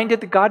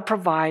reminded that God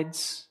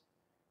provides.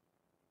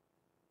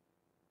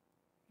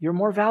 You're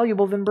more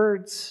valuable than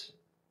birds.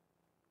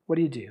 What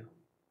do?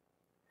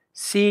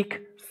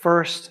 Seek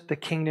first the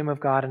kingdom of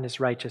God and His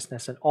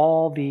righteousness, and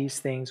all these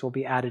things will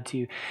be added to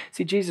you.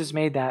 See, Jesus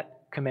made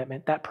that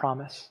commitment, that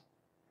promise.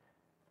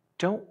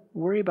 Don't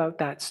worry about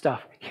that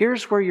stuff.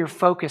 Here's where your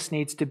focus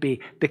needs to be: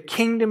 the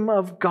kingdom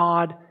of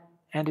God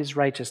and His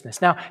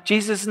righteousness. Now,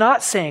 Jesus is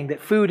not saying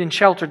that food and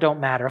shelter don't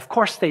matter. Of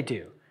course they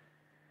do.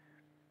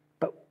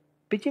 But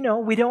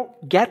we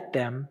don't get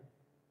them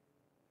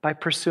by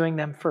pursuing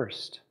them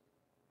first.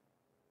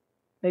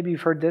 Maybe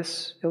you've heard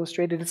this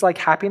illustrated. It's like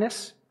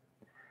happiness.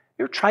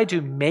 You ever tried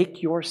to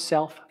make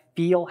yourself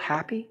feel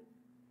happy?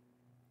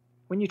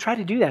 When you try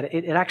to do that,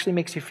 it actually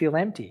makes you feel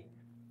empty.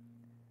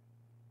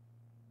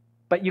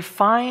 But you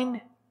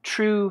find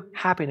true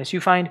happiness,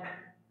 you find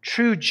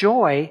true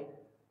joy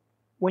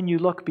when you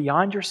look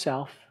beyond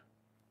yourself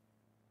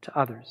to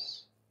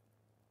others.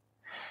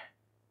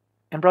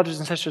 And brothers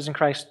and sisters in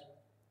Christ,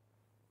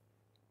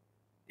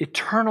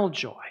 eternal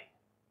joy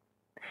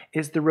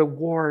is the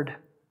reward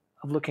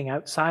of looking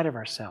outside of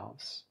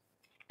ourselves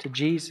to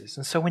Jesus.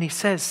 And so when He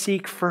says,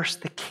 seek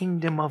first the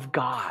kingdom of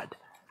God,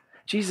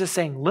 Jesus is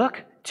saying,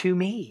 look to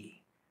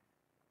me.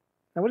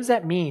 Now, what does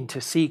that mean,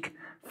 to seek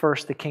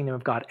first the kingdom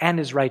of God and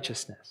His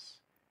righteousness?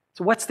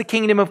 So what's the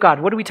kingdom of God?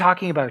 What are we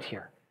talking about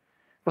here?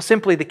 Well,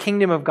 simply, the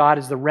kingdom of God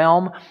is the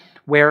realm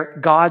where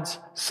God's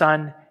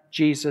Son,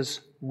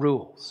 Jesus,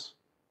 rules.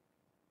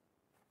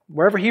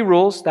 Wherever He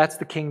rules, that's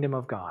the kingdom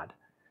of God.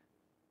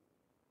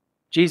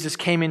 Jesus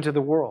came into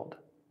the world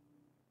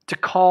to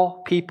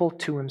call people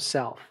to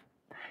Himself.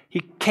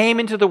 He came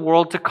into the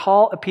world to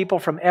call a people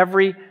from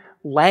every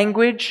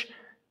language,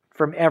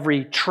 from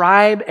every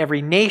tribe,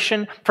 every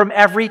nation, from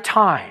every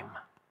time.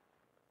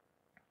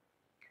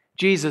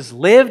 Jesus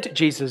lived,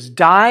 Jesus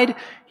died,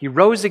 He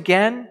rose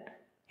again,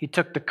 He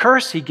took the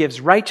curse, He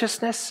gives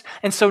righteousness.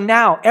 And so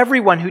now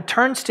everyone who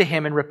turns to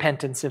Him in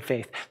repentance and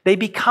faith, they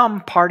become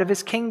part of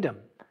His kingdom.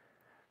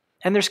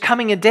 And there's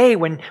coming a day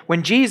when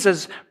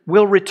Jesus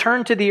will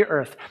return to the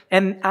earth.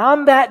 And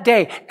on that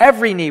day,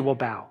 every knee will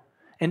bow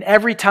and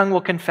every tongue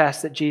will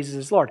confess that Jesus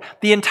is Lord.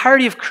 The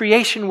entirety of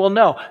creation will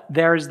know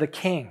there's the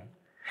King.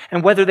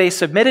 And whether they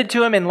submitted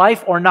to Him in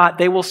life or not,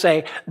 they will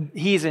say,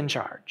 He's in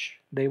charge.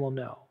 They will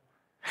know.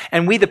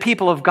 And we, the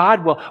people of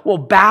God, will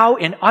bow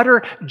in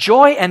utter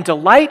joy and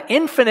delight,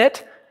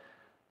 infinite.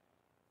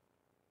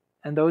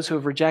 And those who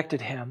have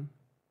rejected Him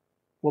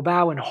will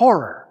bow in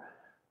horror.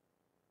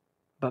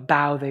 But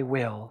bow they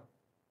will.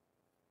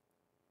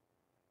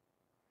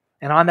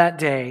 And on that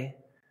day,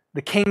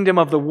 the kingdom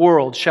of the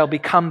world shall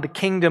become the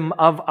kingdom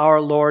of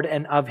our Lord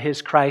and of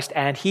His Christ,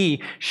 and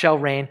He shall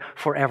reign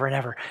forever and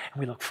ever.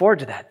 And we look forward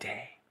to that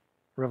day.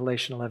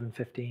 Revelation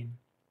 11:15.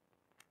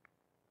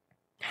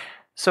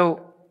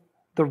 So,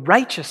 the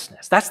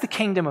righteousness, that's the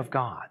kingdom of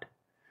God.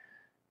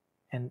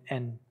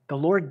 And the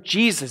Lord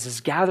Jesus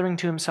is gathering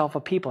to Himself a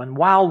people. And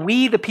while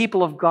we, the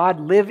people of God,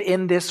 live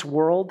in this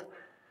world,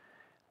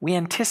 we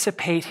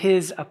anticipate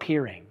His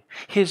appearing,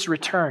 His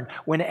return,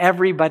 when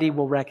everybody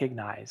will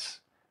recognize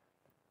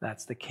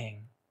that's the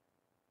King.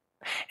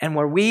 And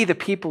where we, the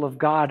people of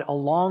God,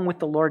 along with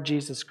the Lord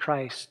Jesus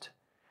Christ,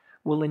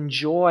 will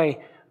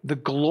enjoy the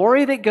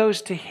glory that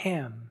goes to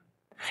Him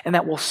and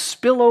that will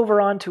spill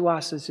over onto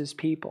us as His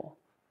people.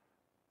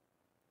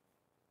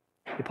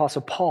 The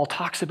Apostle Paul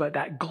talks about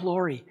that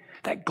glory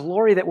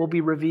that will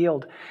be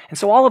revealed. And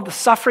so all of the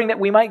suffering that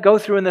we might go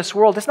through in this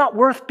world, it's not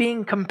worth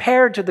being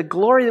compared to the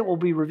glory that will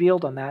be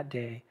revealed on that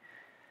day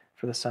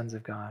for the sons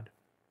of God.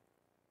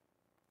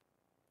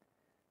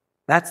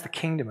 That's the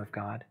kingdom of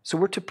God. So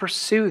we're to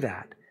pursue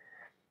that.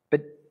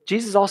 But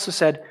Jesus also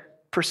said,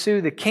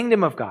 pursue the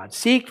kingdom of God.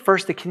 Seek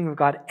first the kingdom of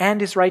God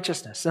and His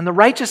righteousness. And the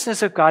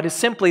righteousness of God is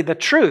simply the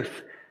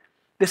truth,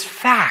 this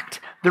fact,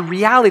 the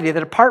reality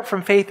that apart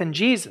from faith in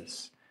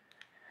Jesus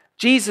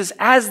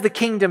as the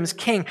kingdom's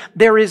king,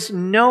 there is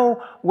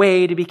no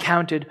way to be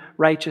counted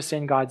righteous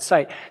in God's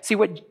sight. See,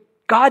 what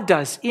God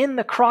does in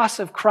the cross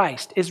of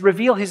Christ is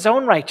reveal His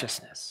own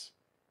righteousness.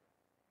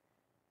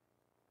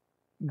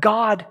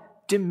 God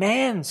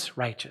demands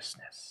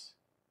righteousness.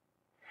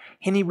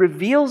 And He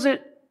reveals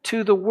it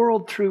to the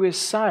world through His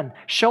Son,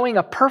 showing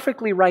a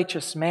perfectly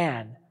righteous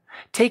man,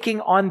 taking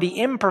on the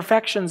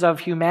imperfections of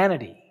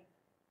humanity,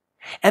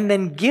 and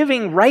then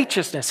giving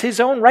righteousness,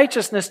 His own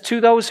righteousness, to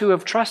those who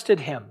have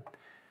trusted Him.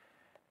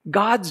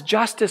 God's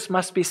justice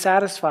must be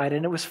satisfied,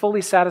 and it was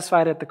fully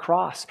satisfied at the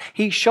cross.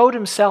 He showed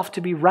Himself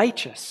to be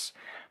righteous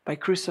by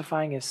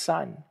crucifying His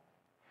Son.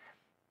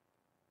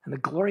 And the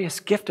glorious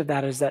gift of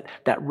that is that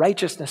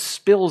righteousness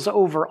spills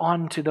over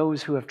onto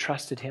those who have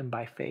trusted Him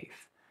by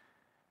faith.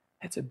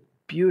 It's a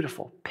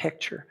beautiful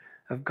picture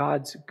of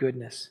God's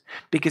goodness,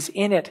 because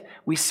in it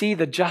we see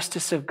the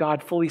justice of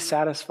God fully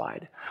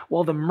satisfied,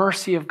 while the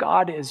mercy of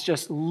God is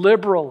just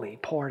liberally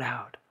poured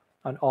out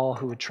on all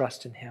who would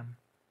trust in Him.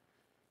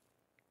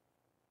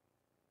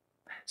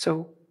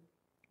 So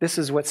this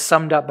is what's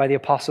summed up by the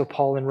Apostle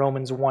Paul in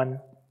Romans 1.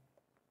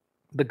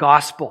 The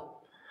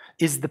gospel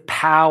is the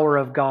power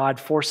of God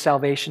for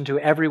salvation to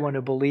everyone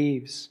who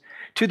believes,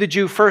 to the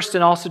Jew first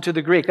and also to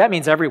the Greek. That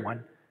means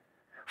everyone.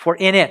 For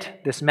in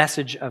it, this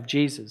message of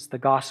Jesus, the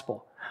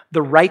gospel,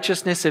 the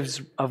righteousness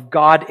of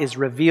God is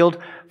revealed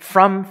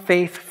from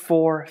faith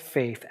for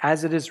faith.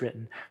 As it is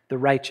written, the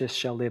righteous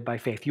shall live by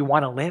faith. You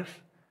want to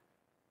live?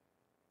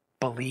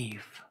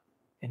 Believe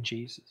in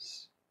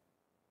Jesus.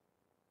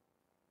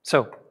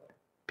 So,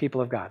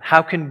 people of God,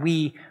 how can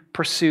we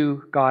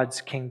pursue God's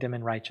kingdom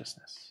and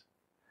righteousness?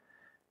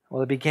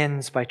 Well, it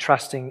begins by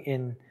trusting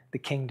in the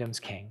kingdom's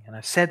king. And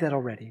I've said that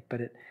already,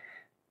 but it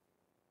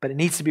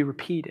needs to be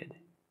repeated.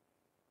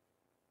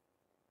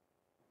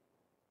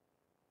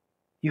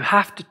 You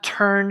have to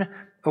turn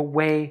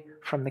away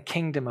from the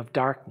kingdom of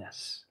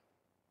darkness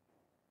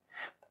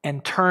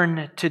and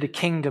turn to the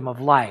kingdom of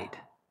light.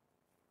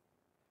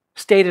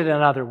 Stated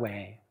another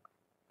way,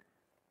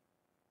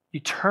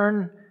 you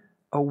turn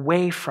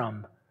away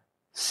from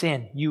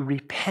sin, you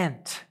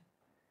repent,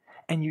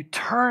 and you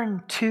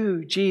turn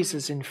to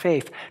Jesus in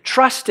faith,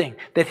 trusting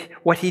that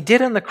what He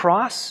did on the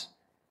cross,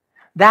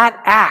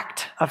 that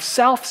act of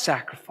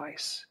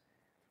self-sacrifice,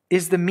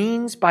 is the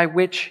means by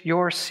which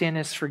your sin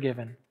is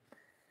forgiven,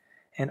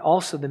 and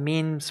also the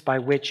means by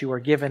which you are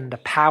given the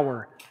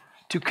power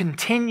to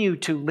continue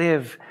to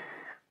live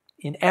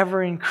in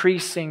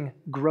ever-increasing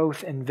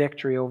growth and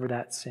victory over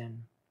that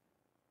sin.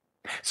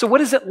 So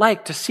what is it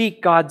like to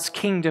seek God's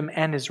kingdom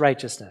and His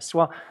righteousness?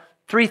 Well,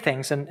 three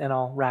things, and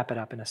I'll wrap it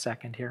up in a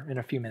second here, in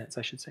a few minutes,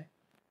 I should say.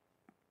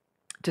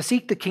 To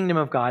seek the kingdom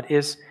of God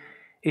is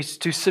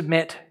to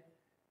submit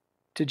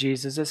to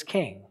Jesus as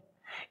king.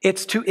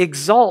 It's to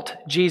exalt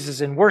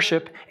Jesus in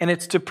worship, and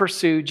it's to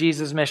pursue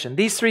Jesus' mission.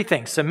 These three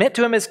things: submit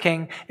to Him as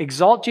king,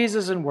 exalt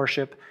Jesus in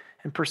worship,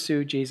 and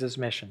pursue Jesus'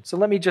 mission. So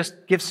let me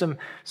just give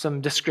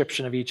some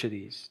description of each of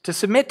these. To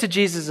submit to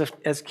Jesus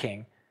as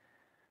king,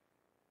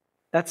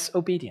 that's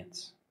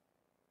obedience.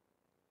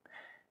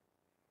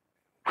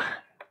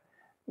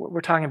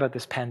 We're talking about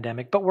this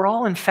pandemic, but we're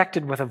all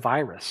infected with a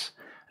virus,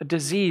 a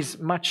disease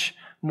much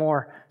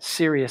more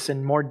serious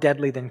and more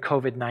deadly than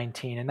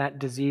COVID-19, and that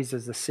disease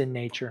is the sin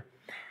nature.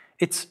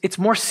 It's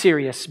more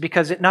serious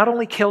because it not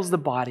only kills the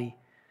body,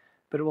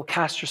 but it will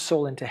cast your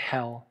soul into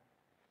hell.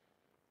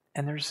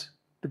 And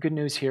the good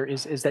news here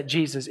is that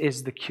Jesus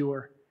is the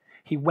cure.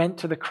 He went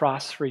to the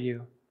cross for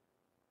you.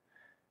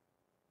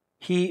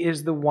 He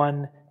is the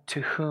one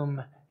to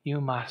whom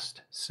you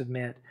must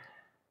submit.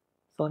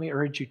 So let me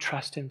urge you,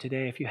 trust Him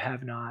today if you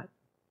have not.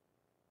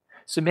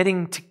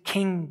 Submitting to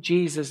King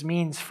Jesus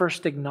means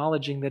first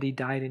acknowledging that He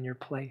died in your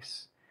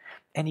place.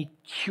 And He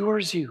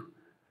cures you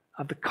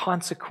of the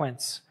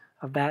consequence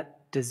of that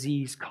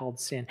disease called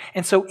sin.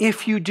 And so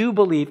if you do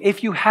believe,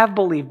 if you have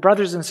believed,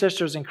 brothers and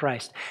sisters in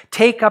Christ,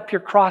 take up your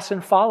cross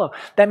and follow.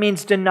 That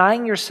means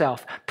denying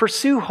yourself.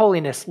 Pursue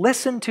holiness.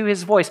 Listen to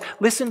His voice.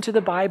 Listen to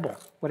the Bible,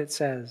 what it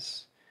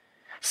says.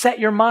 Set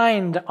your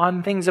mind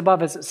on things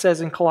above, as it says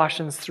in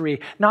Colossians 3,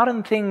 not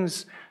on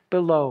things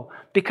below,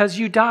 because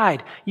you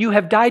died. You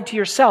have died to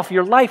yourself.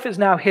 Your life is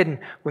now hidden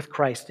with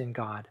Christ in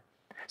God.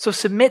 So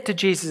submit to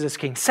Jesus as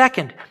king.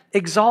 Second,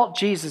 exalt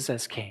Jesus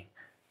as king.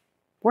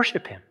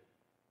 Worship Him.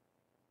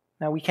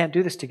 Now, we can't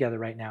do this together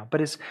right now,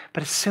 but as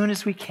soon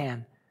as we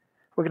can,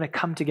 we're going to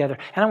come together.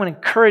 And I want to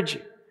encourage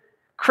you,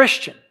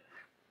 Christian,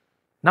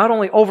 not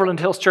only Overland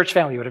Hills Church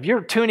family, but if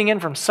you're tuning in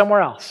from somewhere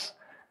else,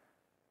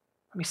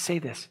 let me say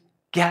this.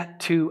 Get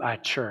to a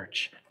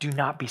church. Do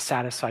not be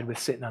satisfied with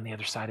sitting on the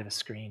other side of a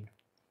screen.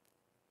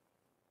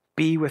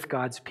 Be with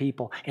God's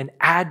people and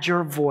add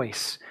your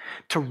voice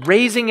to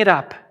raising it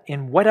up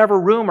in whatever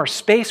room or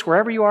space,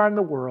 wherever you are in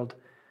the world,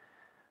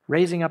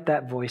 raising up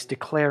that voice,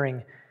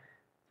 declaring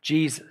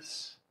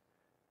Jesus,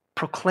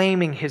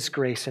 proclaiming His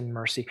grace and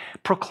mercy,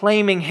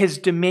 proclaiming His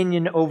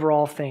dominion over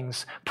all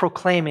things,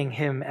 proclaiming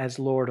Him as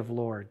Lord of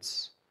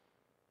Lords.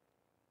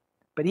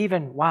 But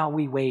even while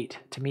we wait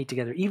to meet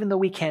together, even though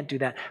we can't do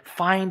that,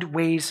 find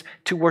ways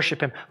to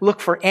worship Him. Look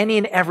for any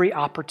and every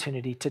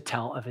opportunity to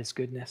tell of His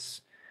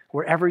goodness,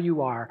 wherever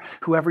you are,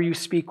 whoever you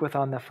speak with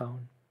on the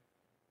phone.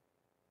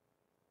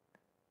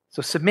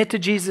 So submit to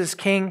Jesus as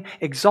King,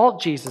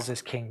 exalt Jesus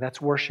as King,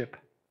 that's worship,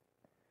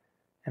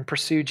 and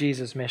pursue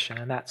Jesus' mission,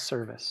 and that's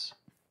service.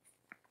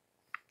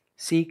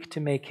 Seek to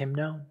make Him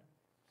known.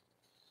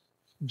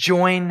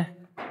 Join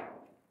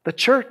the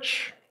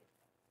church.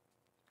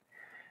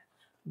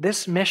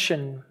 This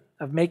mission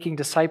of making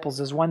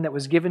disciples is one that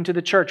was given to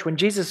the church. When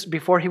Jesus,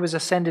 before He was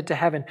ascended to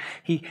heaven,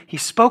 he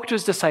spoke to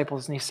His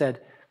disciples and He said,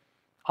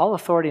 all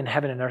authority in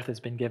heaven and earth has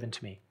been given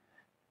to me.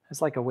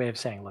 It's like a way of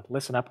saying, look,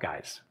 listen up,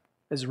 guys.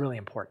 This is really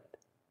important.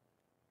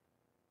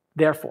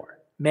 Therefore,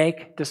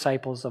 make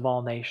disciples of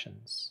all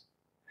nations,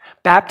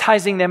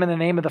 baptizing them in the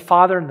name of the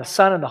Father and the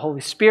Son and the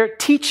Holy Spirit,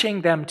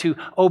 teaching them to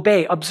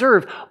obey,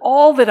 observe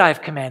all that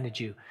I've commanded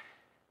you.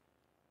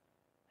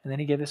 And then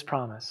He gave this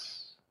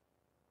promise.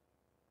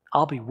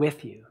 I'll be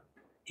with you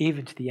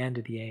even to the end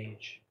of the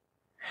age.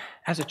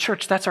 As a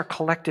church, that's our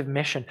collective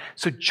mission.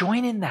 So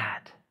join in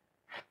that.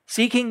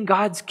 Seeking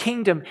God's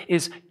kingdom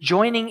is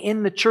joining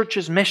in the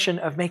church's mission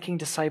of making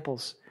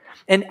disciples.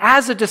 And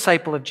as a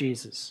disciple of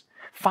Jesus,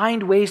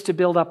 find ways to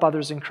build up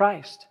others in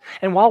Christ.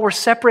 And while we're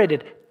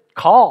separated,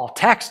 call,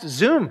 text,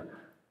 Zoom,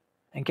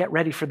 and get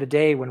ready for the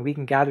day when we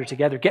can gather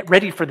together. Get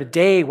ready for the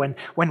day when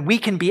we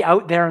can be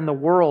out there in the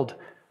world.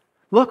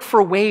 Look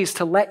for ways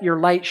to let your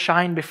light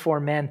shine before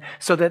men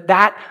so that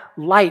that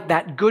light,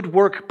 that good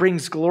work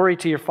brings glory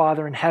to your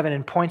Father in heaven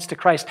and points to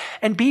Christ.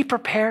 And be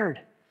prepared.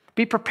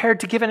 Be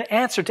prepared to give an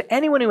answer to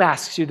anyone who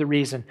asks you the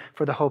reason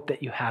for the hope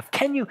that you have.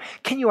 Can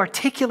you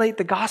articulate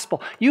the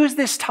gospel? Use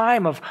this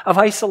time of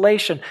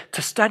isolation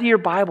to study your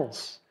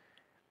Bibles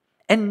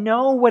and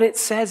know what it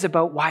says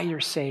about why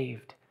you're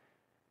saved.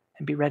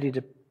 And be ready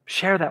to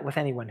share that with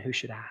anyone who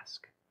should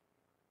ask.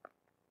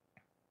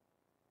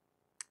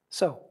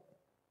 So,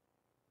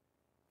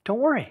 don't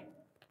worry.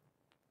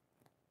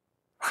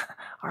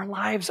 Our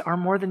lives are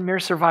more than mere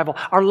survival.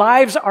 Our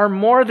lives are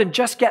more than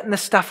just getting the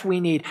stuff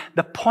we need.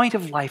 The point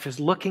of life is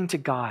looking to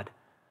God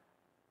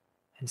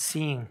and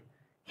seeing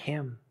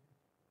Him.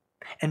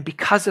 And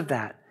because of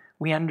that,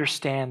 we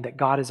understand that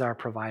God is our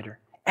provider.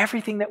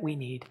 Everything that we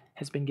need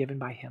has been given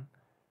by Him.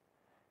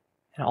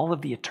 And all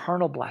of the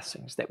eternal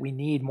blessings that we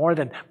need, more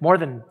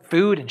than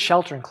food and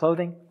shelter and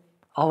clothing,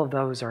 all of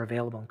those are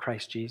available in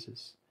Christ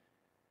Jesus.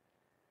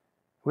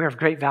 We are of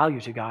great value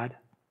to God.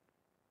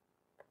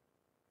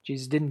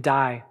 Jesus didn't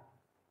die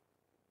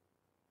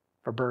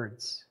for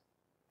birds.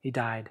 He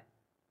died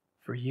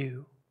for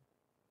you.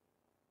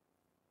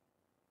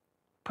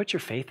 Put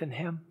your faith in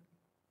Him.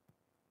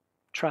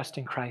 Trust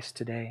in Christ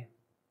today.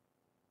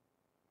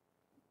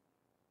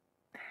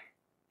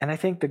 And I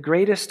think the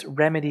greatest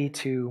remedy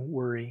to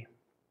worry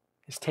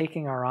is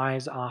taking our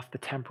eyes off the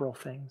temporal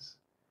things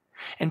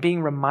and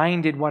being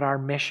reminded what our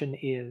mission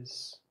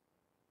is.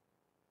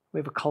 We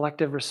have a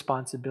collective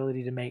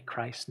responsibility to make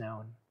Christ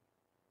known,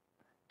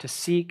 to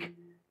seek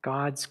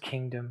God's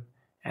kingdom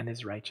and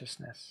His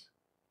righteousness.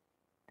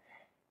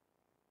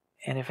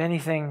 And if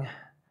anything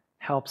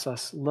helps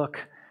us look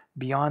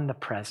beyond the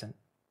present,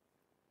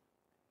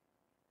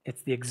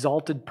 it's the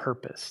exalted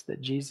purpose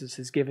that Jesus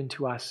has given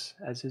to us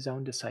as His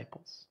own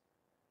disciples.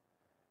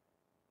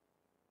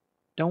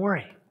 Don't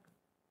worry.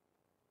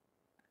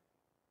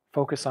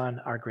 Focus on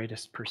our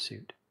greatest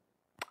pursuit.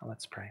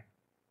 Let's pray.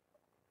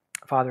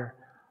 Father,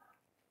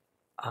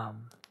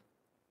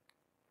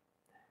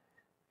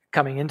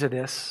 coming into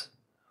this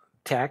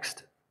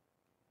text,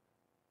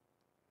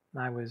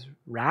 I was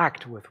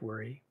racked with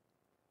worry,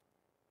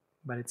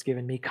 but it's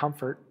given me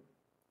comfort,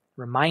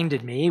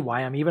 reminded me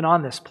why I'm even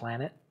on this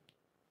planet.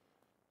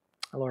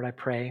 Lord, I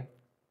pray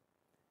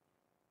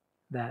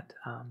that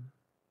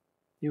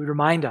you would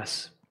remind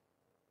us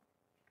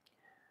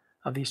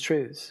of these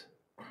truths.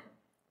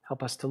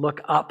 Help us to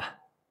look up,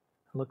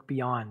 look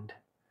beyond.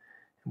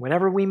 And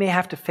whatever we may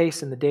have to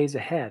face in the days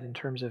ahead in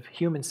terms of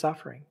human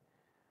suffering,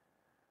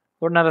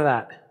 Lord, none of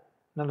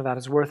that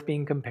is worth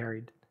being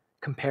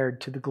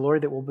compared to the glory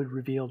that will be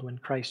revealed when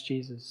Christ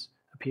Jesus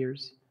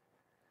appears.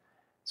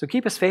 So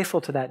keep us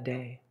faithful to that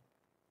day.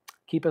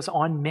 Keep us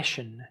on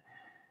mission.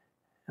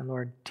 And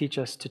Lord, teach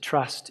us to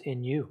trust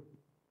in you.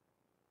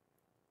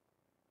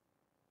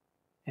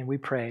 And we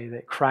pray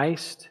that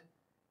Christ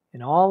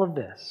in all of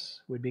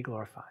this would be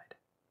glorified.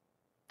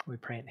 We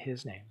pray in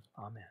His name.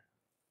 Amen.